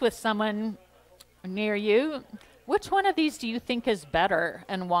discuss with someone near you, which one of these do you think is better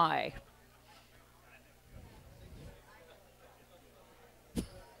and why?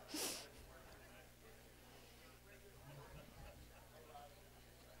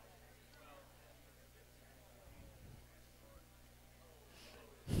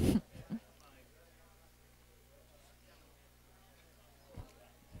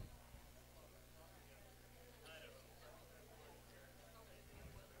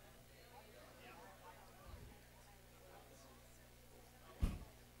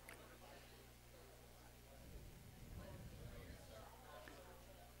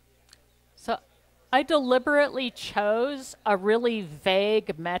 So I deliberately chose a really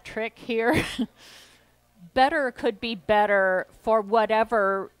vague metric here. Better could be better for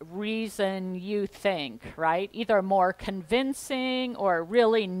whatever reason you think, right? Either more convincing or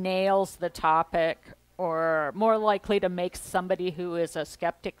really nails the topic, or more likely to make somebody who is a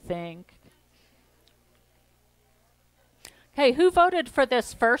skeptic think. Okay, who voted for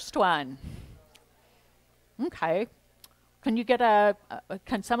this first one? Okay. Can you get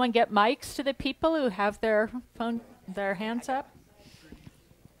can someone get mics to the people who have their hands up?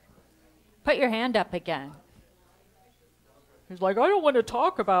 Put your hand up again. He's like, I don't want to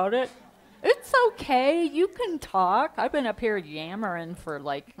talk about it. It's okay. You can talk. I've been up here yammering for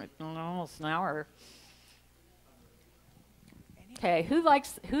like almost an hour. Okay, who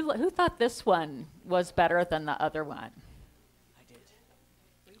thought this one was better than the other one? I did.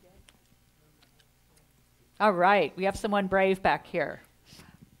 All right, we have someone brave back here.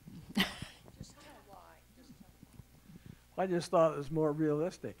 I just thought it was more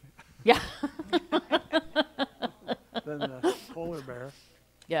realistic Yeah. than the polar bear.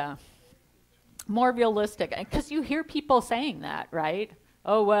 Yeah. More realistic. Because you hear people saying that, right?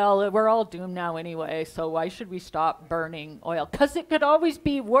 Oh, well, we're all doomed now anyway, so why should we stop burning oil? Because it could always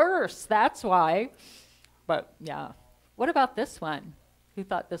be worse. That's why. But, yeah. What about this one? Who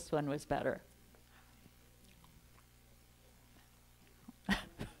thought this one was better?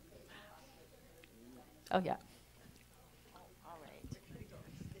 Oh, yeah.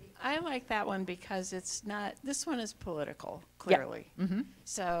 I like that one because it's not, this one is political, clearly. Yeah. Mm-hmm.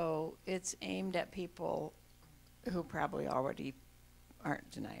 So it's aimed at people who probably already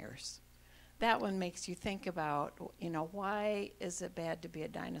aren't deniers. That one makes you think about, why is it bad to be a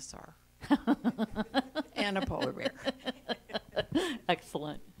dinosaur? And a polar bear.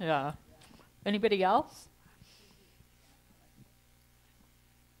 Excellent. Yeah. Anybody else?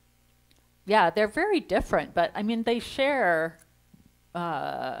 Yeah, they're very different, but I mean, they share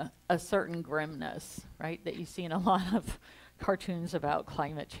a certain grimness, right, that you see in a lot of cartoons about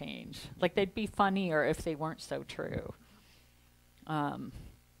climate change. Like, they'd be funnier if they weren't so true.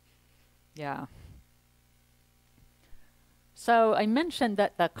 Yeah. So I mentioned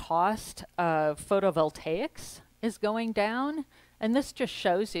that the cost of photovoltaics is going down, and this just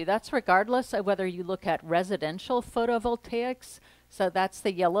shows you that's regardless of whether you look at residential photovoltaics. So that's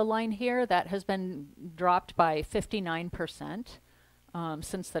the yellow line here. That has been dropped by 59%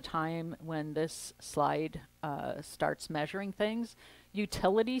 since the time when this slide starts measuring things.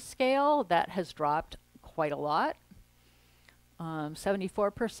 Utility scale, that has dropped quite a lot,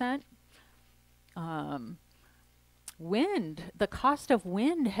 74%. Wind, the cost of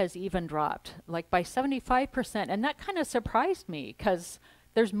wind has even dropped, like by 75%. And that kind of surprised me because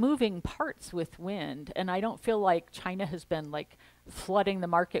there's moving parts with wind. And I don't feel like China has been like flooding the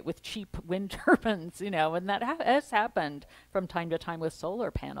market with cheap wind turbines, and that has happened from time to time with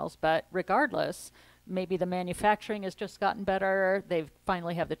solar panels. But regardless, maybe the manufacturing has just gotten better. They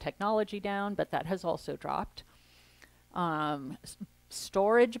finally have the technology down, but that has also dropped.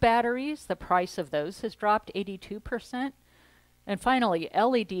 Storage batteries, the price of those has dropped 82%. And finally,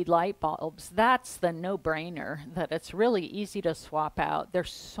 LED light bulbs, that's the no-brainer, that it's really easy to swap out. They're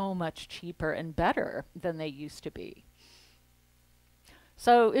so much cheaper and better than they used to be.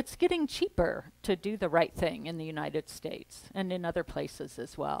 So it's getting cheaper to do the right thing in the United States and in other places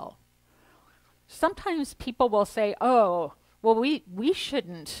as well. Sometimes people will say, oh, well, we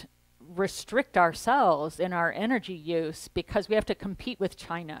shouldn't restrict ourselves in our energy use because we have to compete with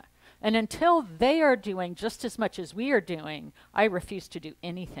China. And until they are doing just as much as we are doing, I refuse to do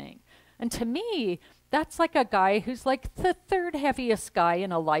anything. And to me, that's like a guy who's like the third heaviest guy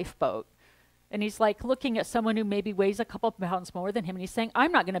in a lifeboat. And he's like looking at someone who maybe weighs a couple pounds more than him, and he's saying,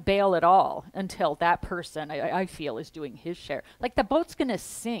 I'm not going to bail at all until that person, I feel, is doing his share. Like, the boat's going to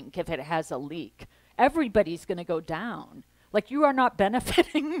sink if it has a leak. Everybody's going to go down. Like, you are not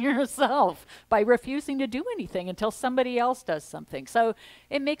benefiting yourself by refusing to do anything until somebody else does something. So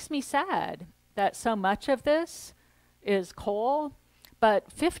it makes me sad that so much of this is coal,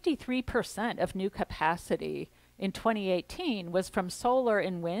 but 53% of new capacity in 2018 was from solar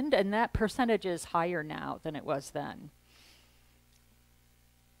and wind, and that percentage is higher now than it was then.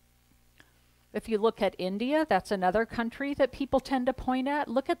 If you look at India, that's another country that people tend to point at.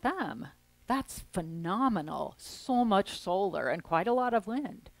 Look at them. That's phenomenal. So much solar and quite a lot of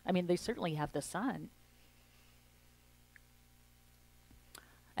wind. I mean, they certainly have the sun.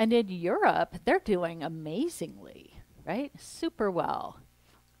 And in Europe, they're doing amazingly, right? Super well.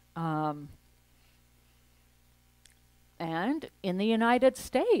 And in the United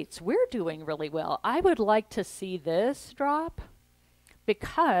States, we're doing really well. I would like to see this drop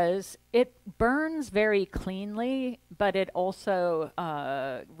because it burns very cleanly, but it also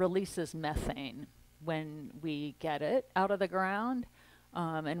releases methane when we get it out of the ground,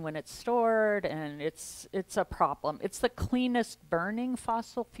 and when it's stored, and it's a problem. It's the cleanest burning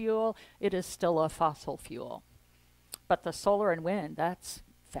fossil fuel. It is still a fossil fuel. But the solar and wind, that's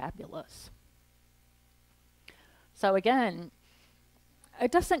fabulous. So again,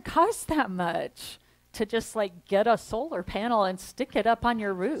 it doesn't cost that much to just like get a solar panel and stick it up on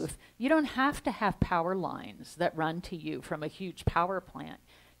your roof. You don't have to have power lines that run to you from a huge power plant.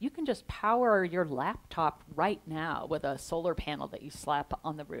 You can just power your laptop right now with a solar panel that you slap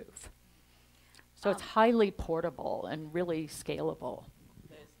on the roof. So it's highly portable and really scalable.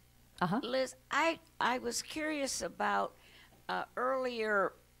 Liz, I was curious about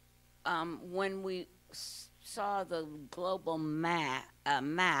earlier when we saw the global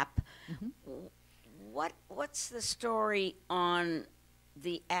map. What's the story on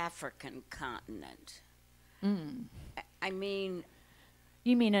the African continent? I mean,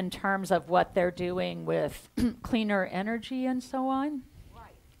 You mean in terms of what they're doing with cleaner energy and so on?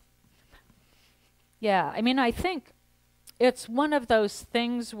 right. Yeah, I mean, I think it's one of those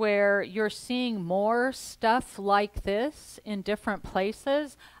things where you're seeing more stuff like this in different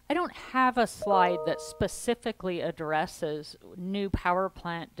places. I don't have a slide that specifically addresses new power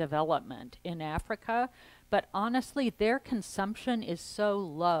plant development in Africa, but honestly, their consumption is so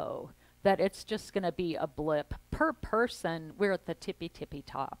low that it's just going to be a blip. Per person, we're at the tippy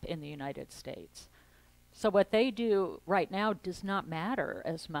top in the United States. So what they do right now does not matter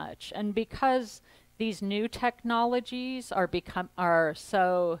as much. And because these new technologies are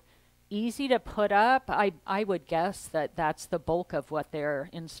so easy to put up, I would guess that that's the bulk of what they're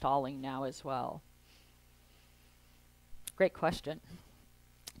installing now as well. Great question.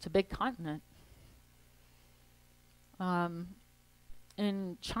 It's a big continent.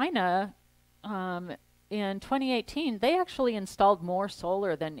 In China, in 2018, they actually installed more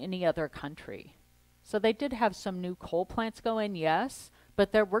solar than any other country. So they did have some new coal plants going, yes,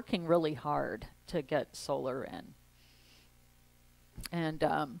 but they're working really hard to get solar in.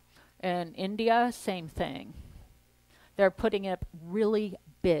 And India, same thing. They're putting up really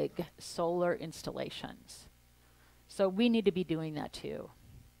big solar installations. So we need to be doing that too.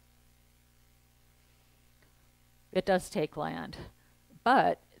 It does take land,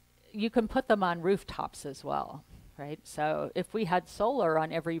 but you can put them on rooftops as well, right? So if we had solar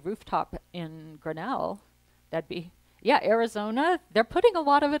on every rooftop in Grinnell, that'd be, yeah, Arizona, they're putting a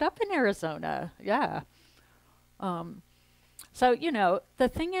lot of it up in Arizona, yeah. So, you know, the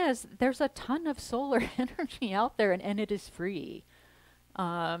thing is, there's a ton of solar energy out there, and it is free.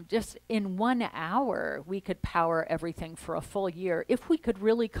 Just in 1 hour, we could power everything for a full year if we could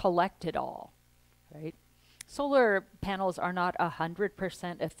really collect it all, right? Solar panels are not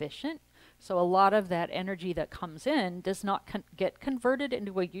 100% efficient, so a lot of that energy that comes in does not get converted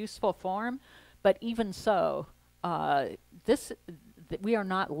into a useful form, but even so, we are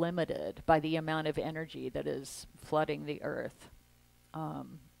not limited by the amount of energy that is flooding the earth.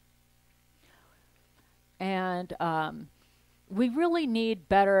 We really need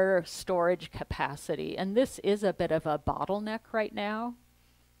better storage capacity, and this is a bit of a bottleneck right now.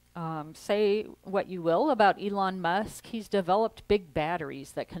 Say what you will about Elon Musk, he's developed big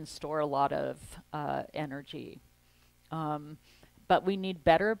batteries that can store a lot of energy. But we need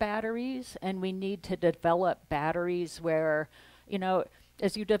better batteries, and we need to develop batteries where, you know,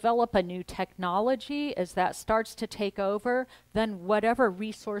 as you develop a new technology, as that starts to take over, then whatever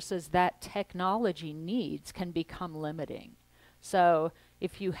resources that technology needs can become limiting. So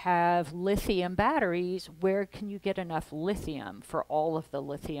if you have lithium batteries, where can you get enough lithium for all of the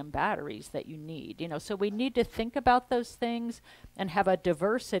lithium batteries that you need? You know, so we need to think about those things and have a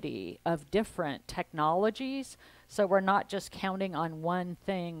diversity of different technologies, so we're not just counting on one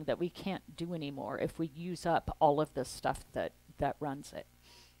thing that we can't do anymore if we use up all of the stuff that runs it.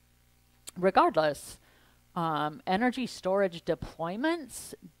 Regardless, energy storage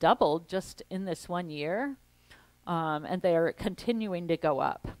deployments doubled just in this 1 year. And they're continuing to go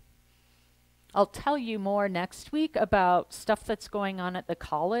up. I'll tell you more next week about stuff that's going on at the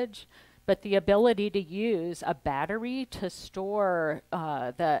college, but the ability to use a battery to store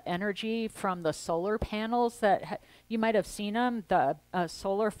the energy from the solar panels that you might have seen them. The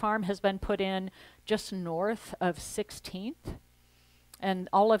solar farm has been put in just north of 16th, and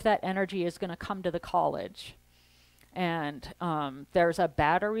all of that energy is going to come to the college. And there's a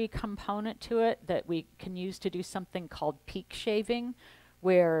battery component to it that we can use to do something called peak shaving,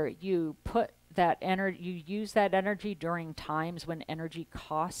 where you put that you use that energy during times when energy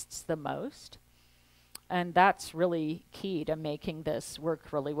costs the most. And that's really key to making this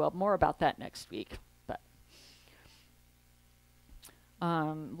work really well. More about that next week. But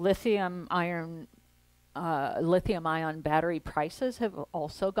lithium-ion battery prices have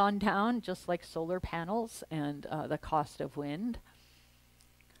also gone down, just like solar panels and the cost of wind.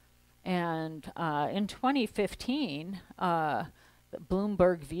 And in 2015,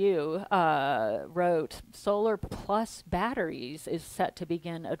 Bloomberg View wrote, "Solar plus batteries is set to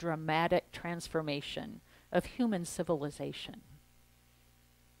begin a dramatic transformation of human civilization."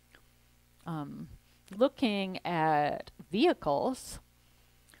 Looking at vehicles,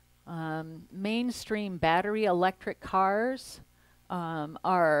 mainstream battery electric cars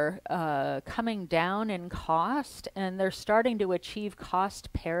are coming down in cost, and they're starting to achieve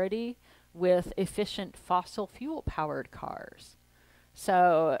cost parity with efficient fossil fuel powered cars.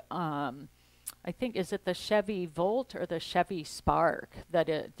 So I think, is it the Chevy Volt or the Chevy Spark that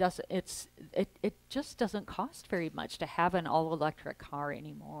it just doesn't cost very much to have an all electric car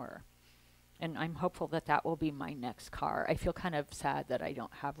anymore. And I'm hopeful that that will be my next car. I feel kind of sad that I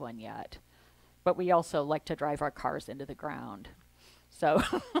don't have one yet. But we also like to drive our cars into the ground. So,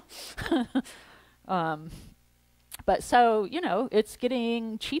 but so, you know, it's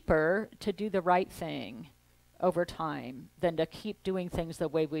getting cheaper to do the right thing over time than to keep doing things the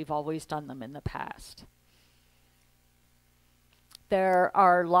way we've always done them in the past. There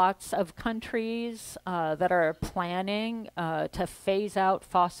are lots of countries that are planning to phase out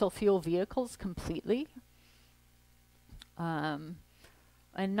fossil fuel vehicles completely. And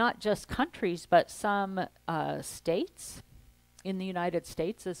not just countries, but some states in the United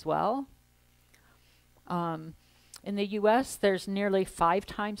States as well. In the US, there's nearly 5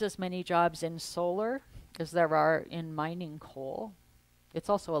 times as many jobs in solar as there are in mining coal. It's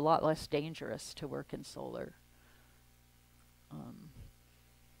also a lot less dangerous to work in solar.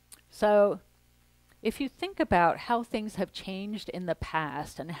 So if you think about how things have changed in the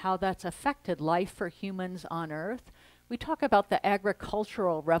past and how that's affected life for humans on Earth, we talk about the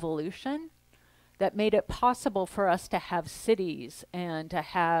agricultural revolution that made it possible for us to have cities and to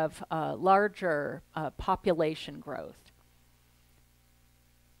have larger population growth.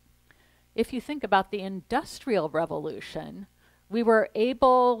 If you think about the Industrial Revolution, we were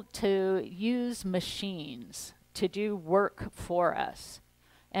able to use machines to do work for us.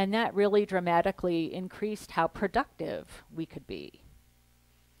 And that really dramatically increased how productive we could be.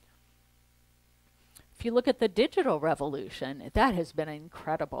 If you look at the digital revolution, that has been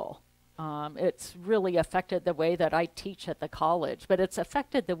incredible. It's really affected the way that I teach at the college, but it's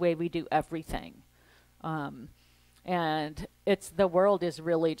affected the way we do everything. And the world is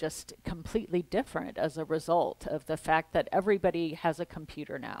really just completely different as a result of the fact that everybody has a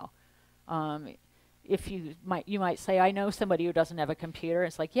computer now. If you might say, I know somebody who doesn't have a computer.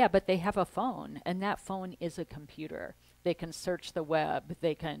 It's like, yeah, but they have a phone, and that phone is a computer. They can search the web.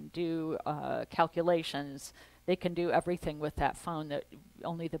 They can do calculations. They can do everything with that phone that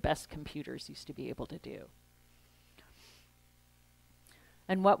only the best computers used to be able to do.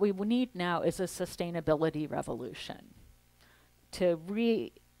 And what we need now is a sustainability revolution to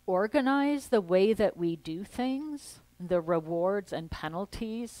reorganize the way that we do things, the rewards and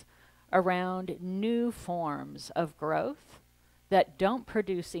penalties around new forms of growth that don't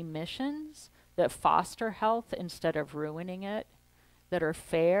produce emissions, that foster health instead of ruining it, that are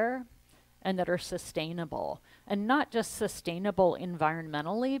fair, and that are sustainable. And not just sustainable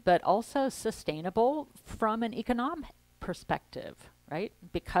environmentally, but also sustainable from an economic perspective, right?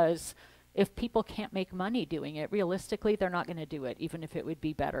 Because if people can't make money doing it, realistically, they're not going to do it, even if it would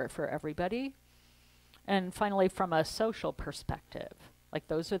be better for everybody. And finally, from a social perspective, like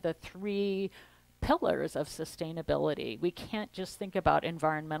those are the 3 pillars of sustainability. We can't just think about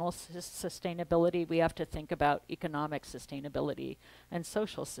environmental sustainability. We have to think about economic sustainability and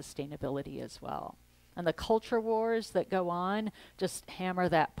social sustainability as well. And the culture wars that go on just hammer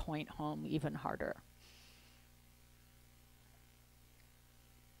that point home even harder.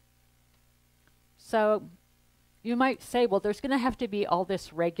 So you might say, well, there's going to have to be all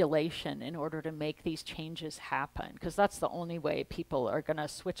this regulation in order to make these changes happen, because that's the only way people are going to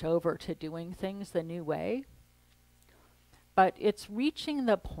switch over to doing things the new way. But it's reaching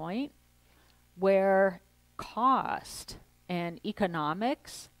the point where cost and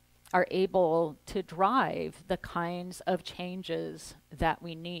economics are able to drive the kinds of changes that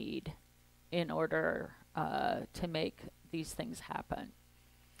we need in order to make these things happen.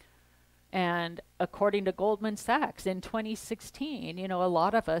 And according to Goldman Sachs in 2016, you know, a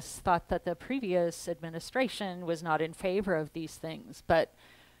lot of us thought that the previous administration was not in favor of these things, but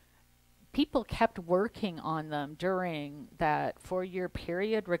people kept working on them during that 4-year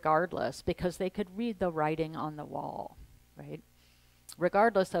period regardless, because they could read the writing on the wall, right?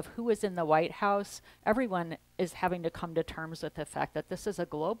 Regardless of who is in the White House, everyone is having to come to terms with the fact that this is a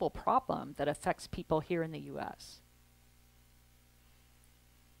global problem that affects people here in the US.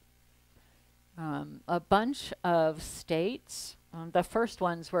 A bunch of states, the first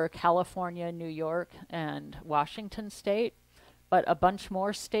ones were California, New York, and Washington State, but a bunch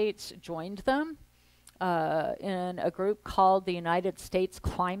more states joined them in a group called the United States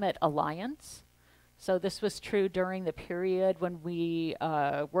Climate Alliance. So this was true during the period when we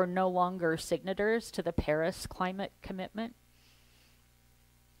were no longer signatories to the Paris climate commitment.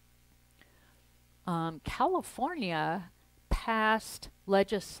 California passed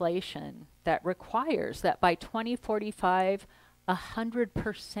legislation that requires that by 2045,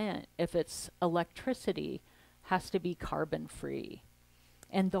 100% if it's electricity has to be carbon free.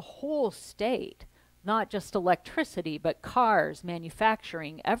 And the whole state, not just electricity, but cars,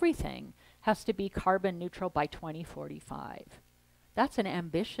 manufacturing, everything has to be carbon neutral by 2045. That's an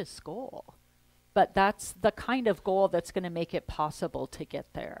ambitious goal, but that's the kind of goal that's going to make it possible to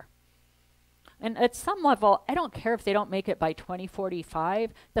get there. And at some level, I don't care if they don't make it by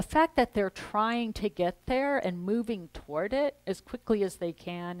 2045. The fact that they're trying to get there and moving toward it as quickly as they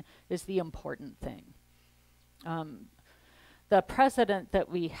can is the important thing. The president that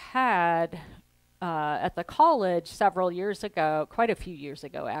we had at the college several years ago, quite a few years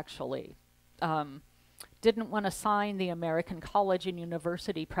ago actually, didn't want to sign the American College and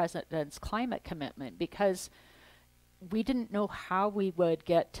University President's climate commitment because we didn't know how we would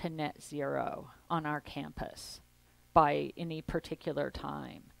get to net zero on our campus by any particular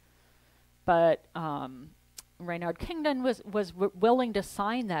time. But Reynard Kingdon was willing to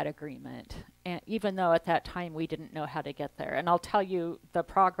sign that agreement, and even though at that time we didn't know how to get there. And I'll tell you the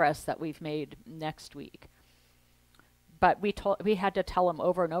progress that we've made next week. But we had to tell him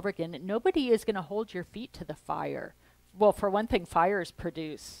over and over again, nobody is going to hold your feet to the fire. Well, for one thing, fires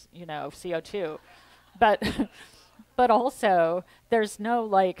produce, CO2. But also, there's no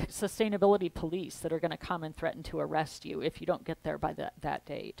sustainability police that are going to come and threaten to arrest you if you don't get there by that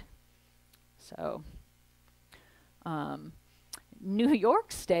date. So, New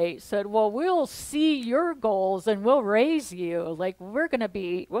York State said, well, we'll see your goals and we'll raise you. We're going to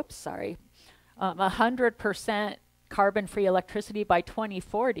be, 100% carbon-free electricity by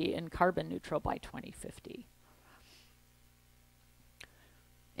 2040 and carbon neutral by 2050.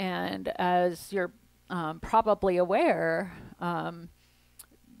 And as you're probably aware,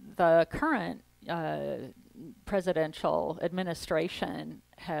 the current presidential administration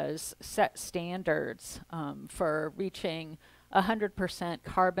has set standards for reaching 100%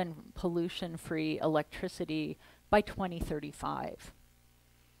 carbon pollution-free electricity by 2035,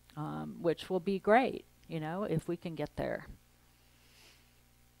 which will be great, if we can get there.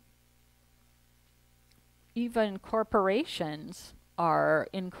 Even corporations are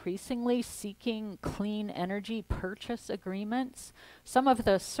increasingly seeking clean energy purchase agreements. Some of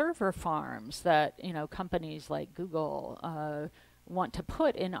the server farms that, companies like Google want to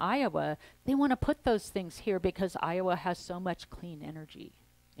put in Iowa, they want to put those things here because Iowa has so much clean energy,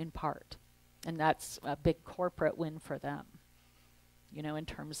 in part. And that's a big corporate win for them, in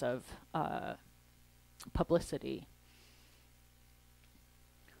terms of publicity.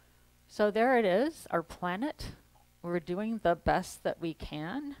 So there it is, our planet. We're doing the best that we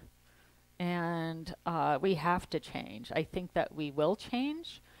can, and we have to change. I think that we will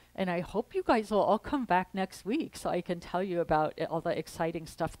change, and I hope you guys will all come back next week so I can tell you about all the exciting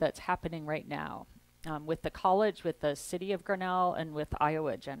stuff that's happening right now with the college, with the city of Grinnell, and with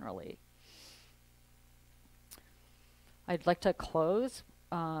Iowa generally. I'd like to close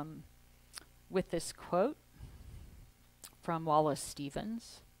with this quote from Wallace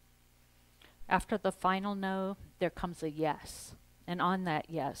Stevens. After the final no, there comes a yes. And on that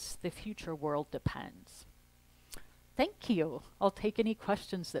yes, the future world depends. Thank you. I'll take any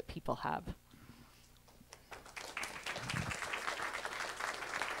questions that people have.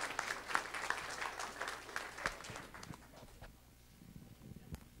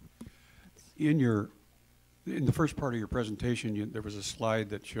 In the first part of your presentation, there was a slide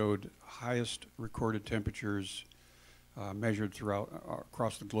that showed highest recorded temperatures measured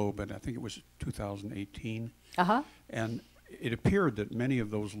across the globe, and I think it was 2018. And it appeared that many of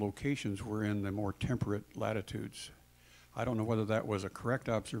those locations were in the more temperate latitudes. I don't know whether that was a correct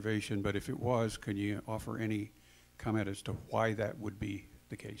observation, but if it was, can you offer any comment as to why that would be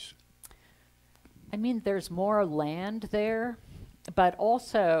the case? I mean, there's more land there, but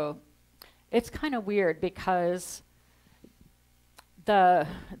also it's kind of weird because the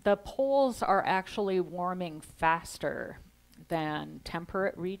poles are actually warming faster than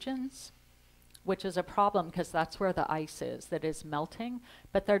temperate regions, which is a problem because that's where the ice is that is melting.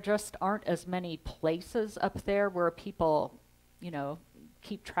 But there just aren't as many places up there where people,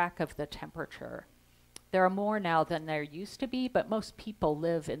 keep track of the temperature. There are more now than there used to be, but most people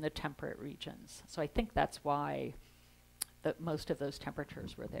live in the temperate regions. So I think that's why most of those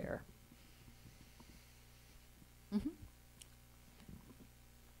temperatures were there. Mm-hmm.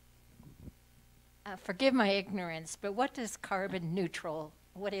 Forgive my ignorance, but what does carbon neutral,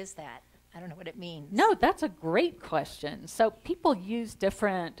 what is that? I don't know what it means. No, that's a great question. So people use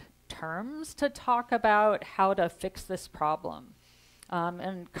different terms to talk about how to fix this problem.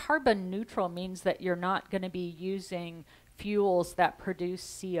 And carbon neutral means that you're not going to be using fuels that produce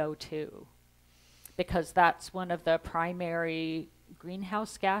CO2, because that's one of the primary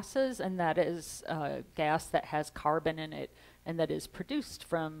greenhouse gases, and that is a gas that has carbon in it and that is produced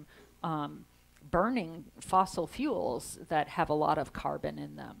from burning fossil fuels that have a lot of carbon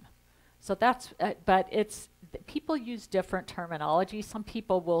in them. So that's, but people use different terminology. Some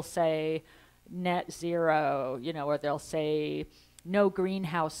people will say net zero, or they'll say no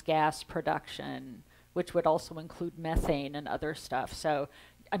greenhouse gas production, which would also include methane and other stuff. So,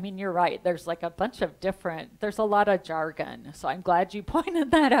 I mean, you're right. There's like a bunch of there's a lot of jargon. So I'm glad you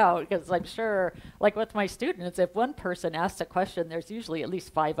pointed that out, because I'm sure, like with my students, if one person asks a question, there's usually at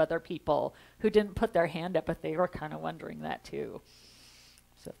least 5 other people who didn't put their hand up, but they were kind of wondering that too.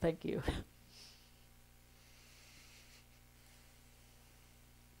 So thank you.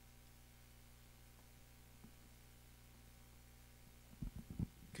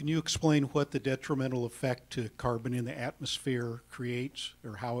 Can you explain what the detrimental effect to carbon in the atmosphere creates,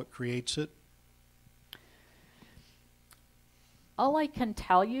 or how it creates it? All I can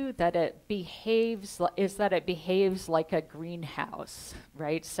tell you that it behaves like a greenhouse,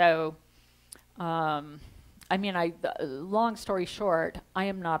 right? So, I mean, long story short, I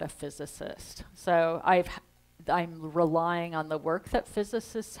am not a physicist. So I'm relying on the work that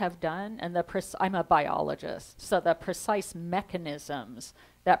physicists have done, and I'm a biologist. So the precise mechanisms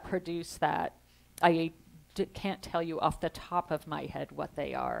that produce that, I can't tell you off the top of my head what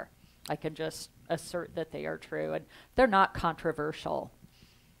they are. I can just assert that they are true, and they're not controversial.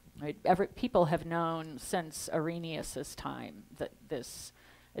 Right? People have known since Arrhenius's time that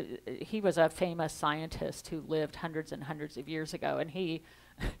he was a famous scientist who lived hundreds and hundreds of years ago, and he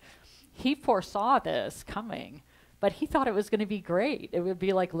foresaw this coming, but he thought it was going to be great. It would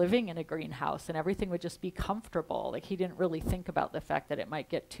be like living in a greenhouse and everything would just be comfortable. Like, he didn't really think about the fact that it might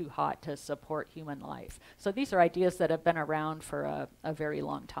get too hot to support human life. So these are ideas that have been around for a very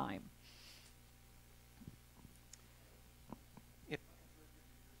long time.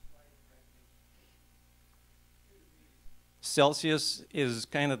 Celsius is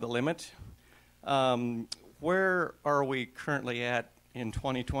kind of the limit. Where are we currently at in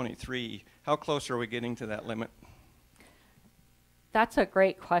 2023? How close are we getting to that limit? That's a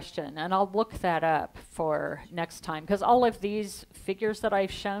great question, and I'll look that up for next time, because all of these figures that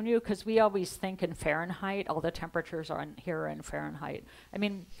I've shown you, because we always think in Fahrenheit, all the temperatures are here in Fahrenheit. I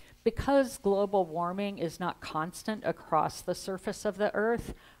mean, because global warming is not constant across the surface of the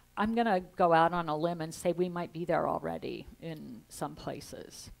Earth, I'm going to go out on a limb and say we might be there already in some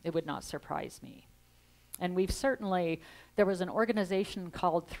places. It would not surprise me. And we've certainly, there was an organization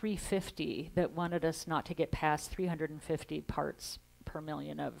called 350 that wanted us not to get past 350 parts per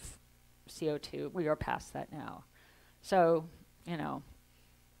million of CO2. We are past that now. So,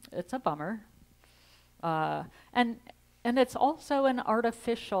 it's a bummer. And it's also an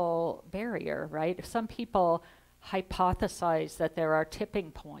artificial barrier, right? Some people hypothesize that there are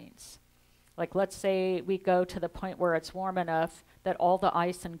tipping points. Like, let's say we go to the point where it's warm enough that all the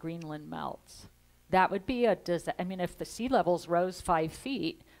ice in Greenland melts. That would be if the sea levels rose 5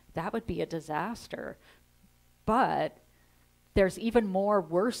 feet, that would be a disaster. But there's even more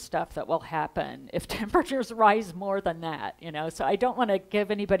worse stuff that will happen if temperatures rise more than that, So I don't want to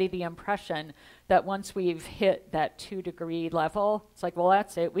give anybody the impression that once we've hit that 2-degree level, it's like, well,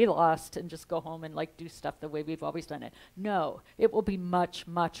 that's it, we lost, and just go home and do stuff the way we've always done it. No, it will be much,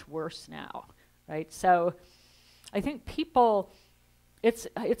 much worse now, right? So I think people, it's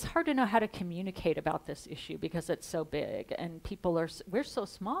hard to know how to communicate about this issue because it's so big, and we're so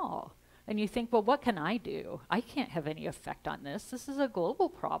small. And you think, well, what can I do? I can't have any effect on this. This is a global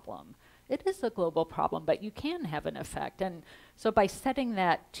problem. It is a global problem, but you can have an effect. And so by setting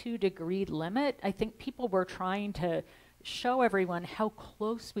that 2-degree limit, I think people were trying to show everyone how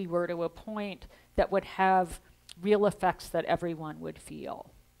close we were to a point that would have real effects that everyone would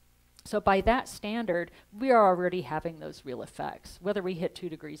feel. So by that standard, we are already having those real effects, whether we hit 2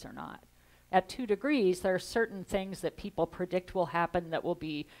 degrees or not. At 2 degrees, there are certain things that people predict will happen that will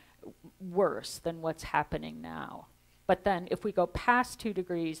be worse than what's happening now. But then if we go past 2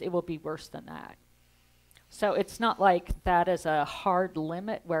 degrees, it will be worse than that. So it's not like that is a hard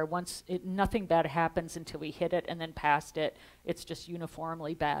limit where nothing bad happens until we hit it, and then past it, it's just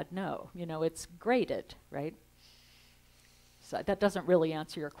uniformly bad. No, it's graded, right? So that doesn't really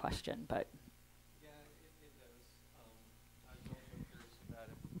answer your question, but. Yeah, it does. I was also curious about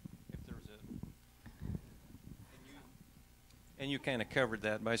if there was and you kind of covered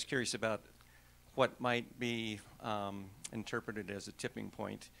that, but I was curious about what might be interpreted as a tipping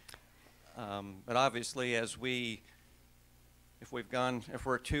point. But obviously, if we're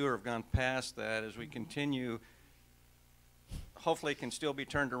 2 or have gone past that, as we continue, hopefully can still be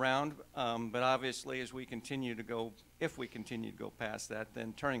turned around, but obviously as we continue to go, if we continue to go past that,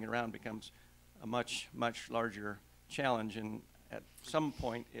 then turning it around becomes a much, much larger challenge. And at some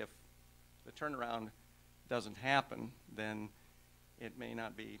point, if the turnaround doesn't happen, then it may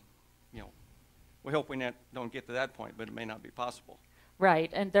not be, we hope we don't get to that point, but it may not be possible. Right,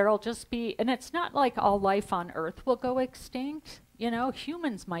 and there'll just be, and it's not like all life on Earth will go extinct.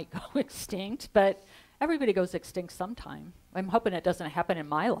 Humans might go extinct, but everybody goes extinct sometime. I'm hoping it doesn't happen in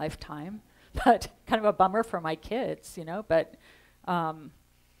my lifetime, but kind of a bummer for my kids, but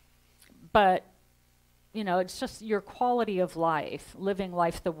it's just your quality of life, living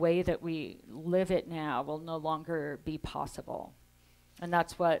life the way that we live it now will no longer be possible. And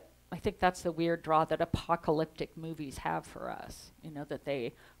I think that's the weird draw that apocalyptic movies have for us, that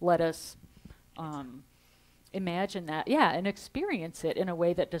they let us imagine that, and experience it in a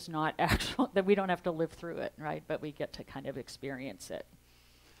way that does not that we don't have to live through it, right? But we get to kind of experience it.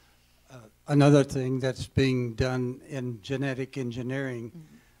 Another thing that's being done in genetic engineering,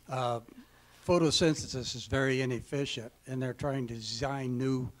 photosynthesis is very inefficient, and they're trying to design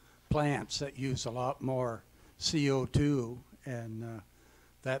new plants that use a lot more CO2, and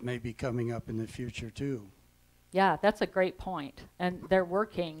that may be coming up in the future too. Yeah, that's a great point. And they're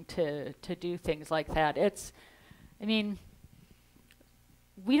working to do things like that.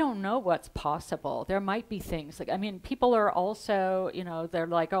 We don't know what's possible. There might be things people are also, they're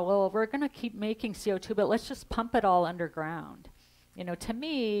like, oh, well, we're going to keep making CO2, but let's just pump it all underground. To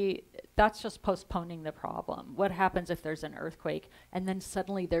me, that's just postponing the problem. What happens if there's an earthquake and then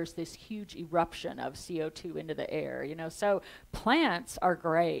suddenly there's this huge eruption of CO2 into the air, So plants are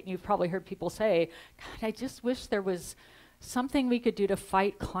great. You've probably heard people say, God, I just wish there was something we could do to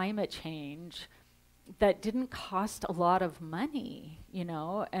fight climate change that didn't cost a lot of money,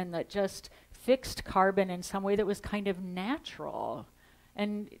 and that just fixed carbon in some way that was kind of natural.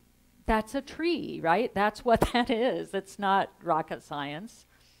 And that's a tree, right? That's what that is. It's not rocket science.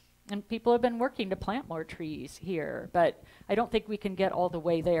 And people have been working to plant more trees here, but I don't think we can get all the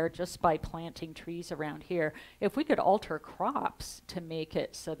way there just by planting trees around here. If we could alter crops to make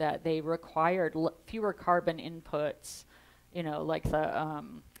it so that they required fewer carbon inputs, like the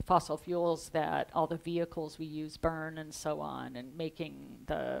fossil fuels that all the vehicles we use burn and so on, and making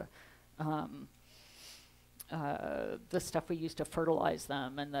the stuff we use to fertilize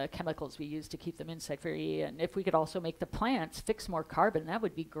them and the chemicals we use to keep them insect-free. And if we could also make the plants fix more carbon, that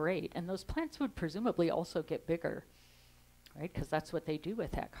would be great. And those plants would presumably also get bigger, right? Because that's what they do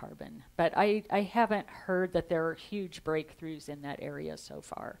with that carbon. But I haven't heard that there are huge breakthroughs in that area so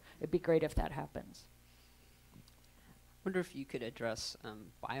far. It'd be great if that happens. I wonder if you could address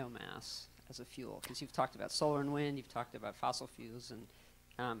biomass as a fuel, because you've talked about solar and wind, you've talked about fossil fuels, and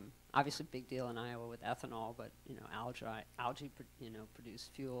obviously big deal in Iowa with ethanol, but algae produce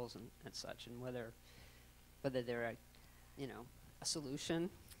fuels and such, and whether they're a solution,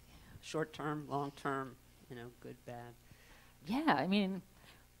 short term, long term, good, bad. Yeah,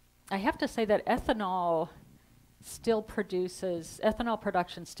 I have to say that ethanol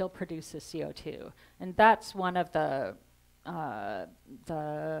production still produces CO2, and that's one of the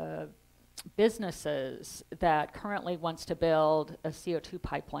businesses that currently wants to build a CO2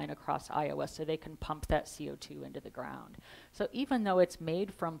 pipeline across Iowa so they can pump that CO2 into the ground. So even though it's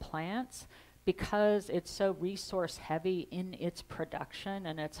made from plants, because it's so resource heavy in its production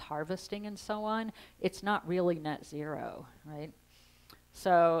and its harvesting and so on, it's not really net zero, right?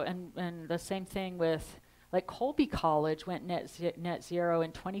 So, and the same thing with, like, Colby College went net zero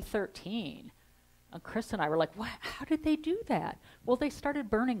in 2013. Chris and I were like, what? How did they do that? Well, they started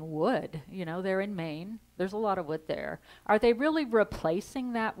burning wood. They're in Maine. There's a lot of wood there. Are they really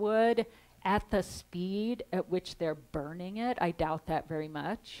replacing that wood at the speed at which they're burning it? I doubt that very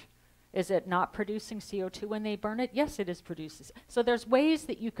much. Is it not producing CO2 when they burn it? Yes, it is producing. So there's ways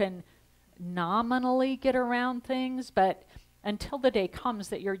that you can nominally get around things, but until the day comes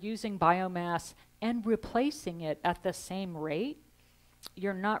that you're using biomass and replacing it at the same rate,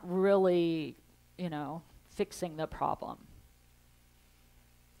 you're not really fixing the problem.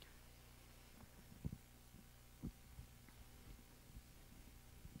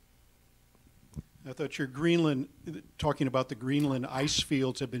 I thought your Greenland, talking about the Greenland ice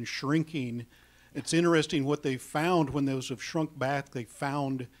fields have been shrinking. It's interesting what they found when those have shrunk back. They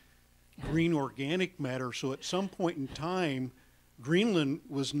found green organic matter. So at some point in time, Greenland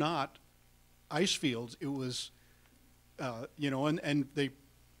was not ice fields. It was, and they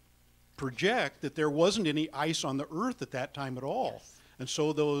project that there wasn't any ice on the Earth at that time at all. Yes. And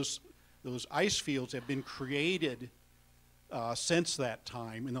so those ice fields have been created since that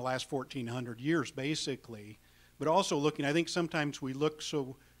time, in the last 1,400 years, basically. but also looking, I think sometimes we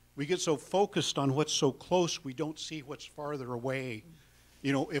get so focused on what's so close, we don't see what's farther away.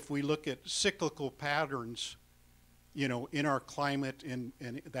 You know, if we look at cyclical patterns, you know, in our climate and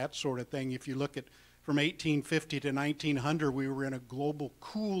that sort of thing, if you look at from 1850 to 1900, we were in a global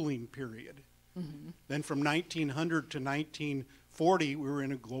cooling period. Then from 1900 to 1940, we were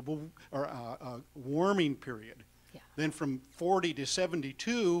in a global warming period. Then from 40 to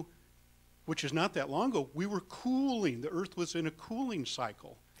 72, which is not that long ago, we were cooling. The Earth was in a cooling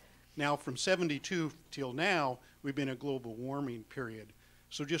cycle. Now from 72 till now, we've been in a global warming period.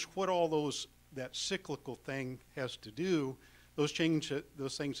 So just what all that cyclical thing has to do, those things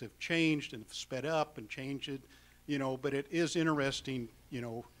have changed and sped up and changed it, you know, but it is interesting, you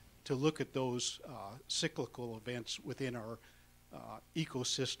know, to look at those cyclical events within our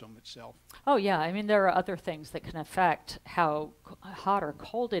ecosystem itself. Oh yeah, I mean there are other things that can affect how hot or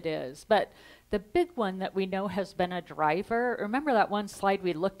cold it is, but the big one that we know has been a driver, remember that one slide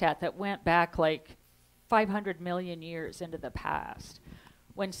we looked at that went back like 500 million years into the past?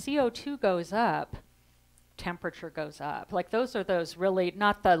 When CO2 goes up, temperature goes up. Like those are those really,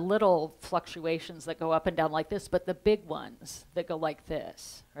 not the little fluctuations that go up and down like this, but the big ones that go like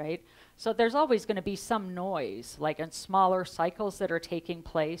this, right? So there's always going to be some noise, like in smaller cycles that are taking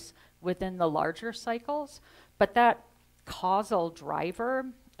place within the larger cycles. But that causal driver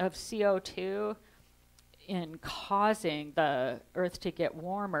of CO2 in causing the Earth to get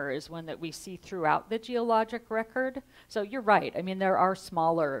warmer is one that we see throughout the geologic record. So you're right. I mean, there are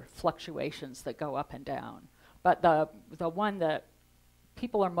smaller fluctuations that go up and down. But the one that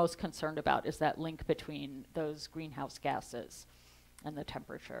people are most concerned about is that link between those greenhouse gases and the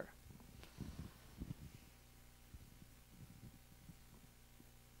temperature.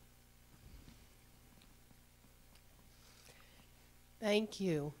 Thank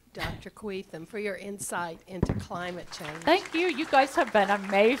you, Dr. Queathem, for your insight into climate change. Thank you. You guys have been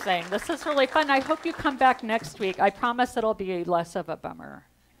amazing. This is really fun. I hope you come back next week. I promise it'll be less of a bummer.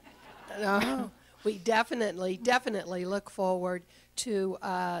 We definitely look forward to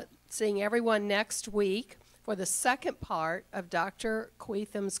seeing everyone next week for the second part of Dr.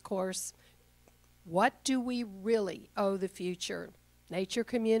 Queathem's course, What Do We Really Owe the Future? Nature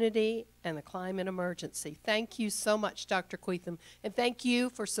Community and the Climate Emergency. Thank you so much, Dr. Queathem, and thank you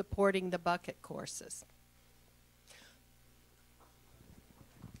for supporting the bucket courses.